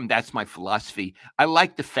aside from that's my philosophy, I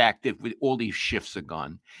like the fact that with all these shifts are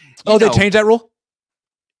gone. They changed that rule?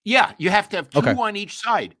 Yeah, you have to have 2 on each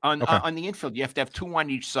side. On the infield, you have to have 2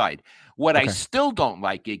 on each side. What I still don't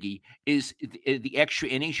like, Iggy, is the extra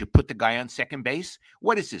innings. You put the guy on second base.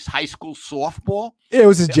 What is this, high school softball? It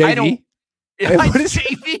was his JV. What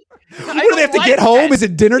do they have to get home? Is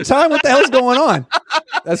it dinner time? What the hell's going on?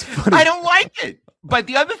 That's funny. I don't like it. But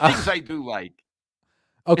the other things I do like.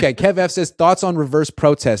 Okay, Kev F says thoughts on reverse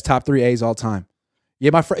protest, top 3 A's all time.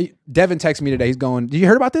 Yeah, my friend Devin texted me today. He's going, did you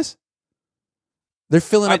hear about this? They're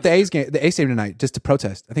filling up the A's game, the A's stadium tonight just to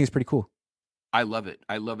protest. I think it's pretty cool. I love it.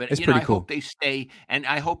 I love it. It's pretty cool. I hope they stay, and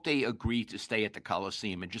I hope they agree to stay at the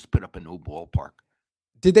Coliseum and just put up a new ballpark.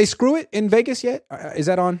 Did they screw it in Vegas yet? Is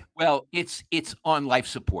that on? Well, it's on life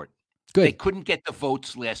support. Good. They couldn't get the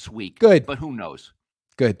votes last week. Good. But who knows?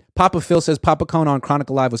 Good. Papa Phil says Papa Cohn on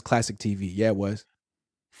Chronicle Live was classic TV. Yeah, it was.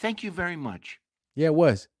 Thank you very much. Yeah, it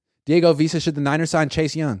was. Diego Visa, should the Niners sign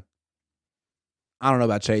Chase Young? I don't know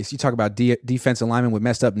about Chase. You talk about defensive lineman with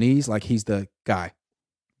messed up knees, like he's the guy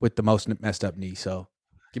with the most messed up knees. So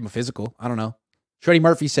give him a physical. I don't know. Shreddy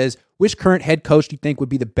Murphy says, which current head coach do you think would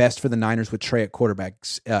be the best for the Niners with Trey at quarterback,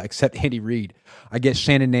 except Andy Reid? I guess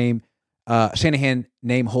Shanahan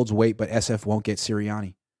name holds weight, but SF won't get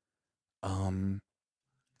Sirianni.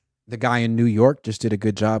 The guy in New York just did a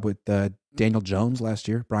good job with Daniel Jones last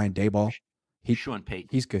year. Brian Daboll. Sean Payton.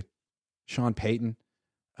 He's good. Sean Payton.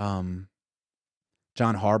 John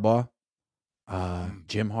Harbaugh.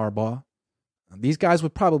 Jim Harbaugh. These guys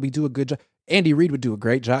would probably do a good job. Andy Reid would do a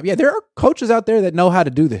great job. Yeah, there are coaches out there that know how to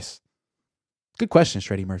do this. Good question,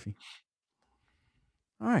 Shreddy Murphy.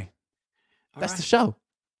 All right. That's the show.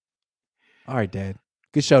 All right, Dad.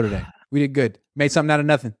 Good show today. We did good. Made something out of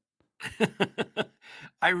nothing.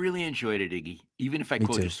 I really enjoyed it, Iggy. Even if I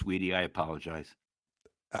called you sweetie, I apologize.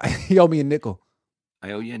 You owe me a nickel.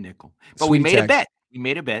 I owe you a nickel. But we made a bet. We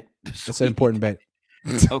made a bet. That's an important bet.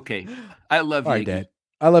 Okay. I love you. All right, Dad.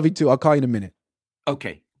 I love you too. I'll call you in a minute.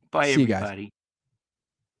 Okay. Bye, See everybody. You guys.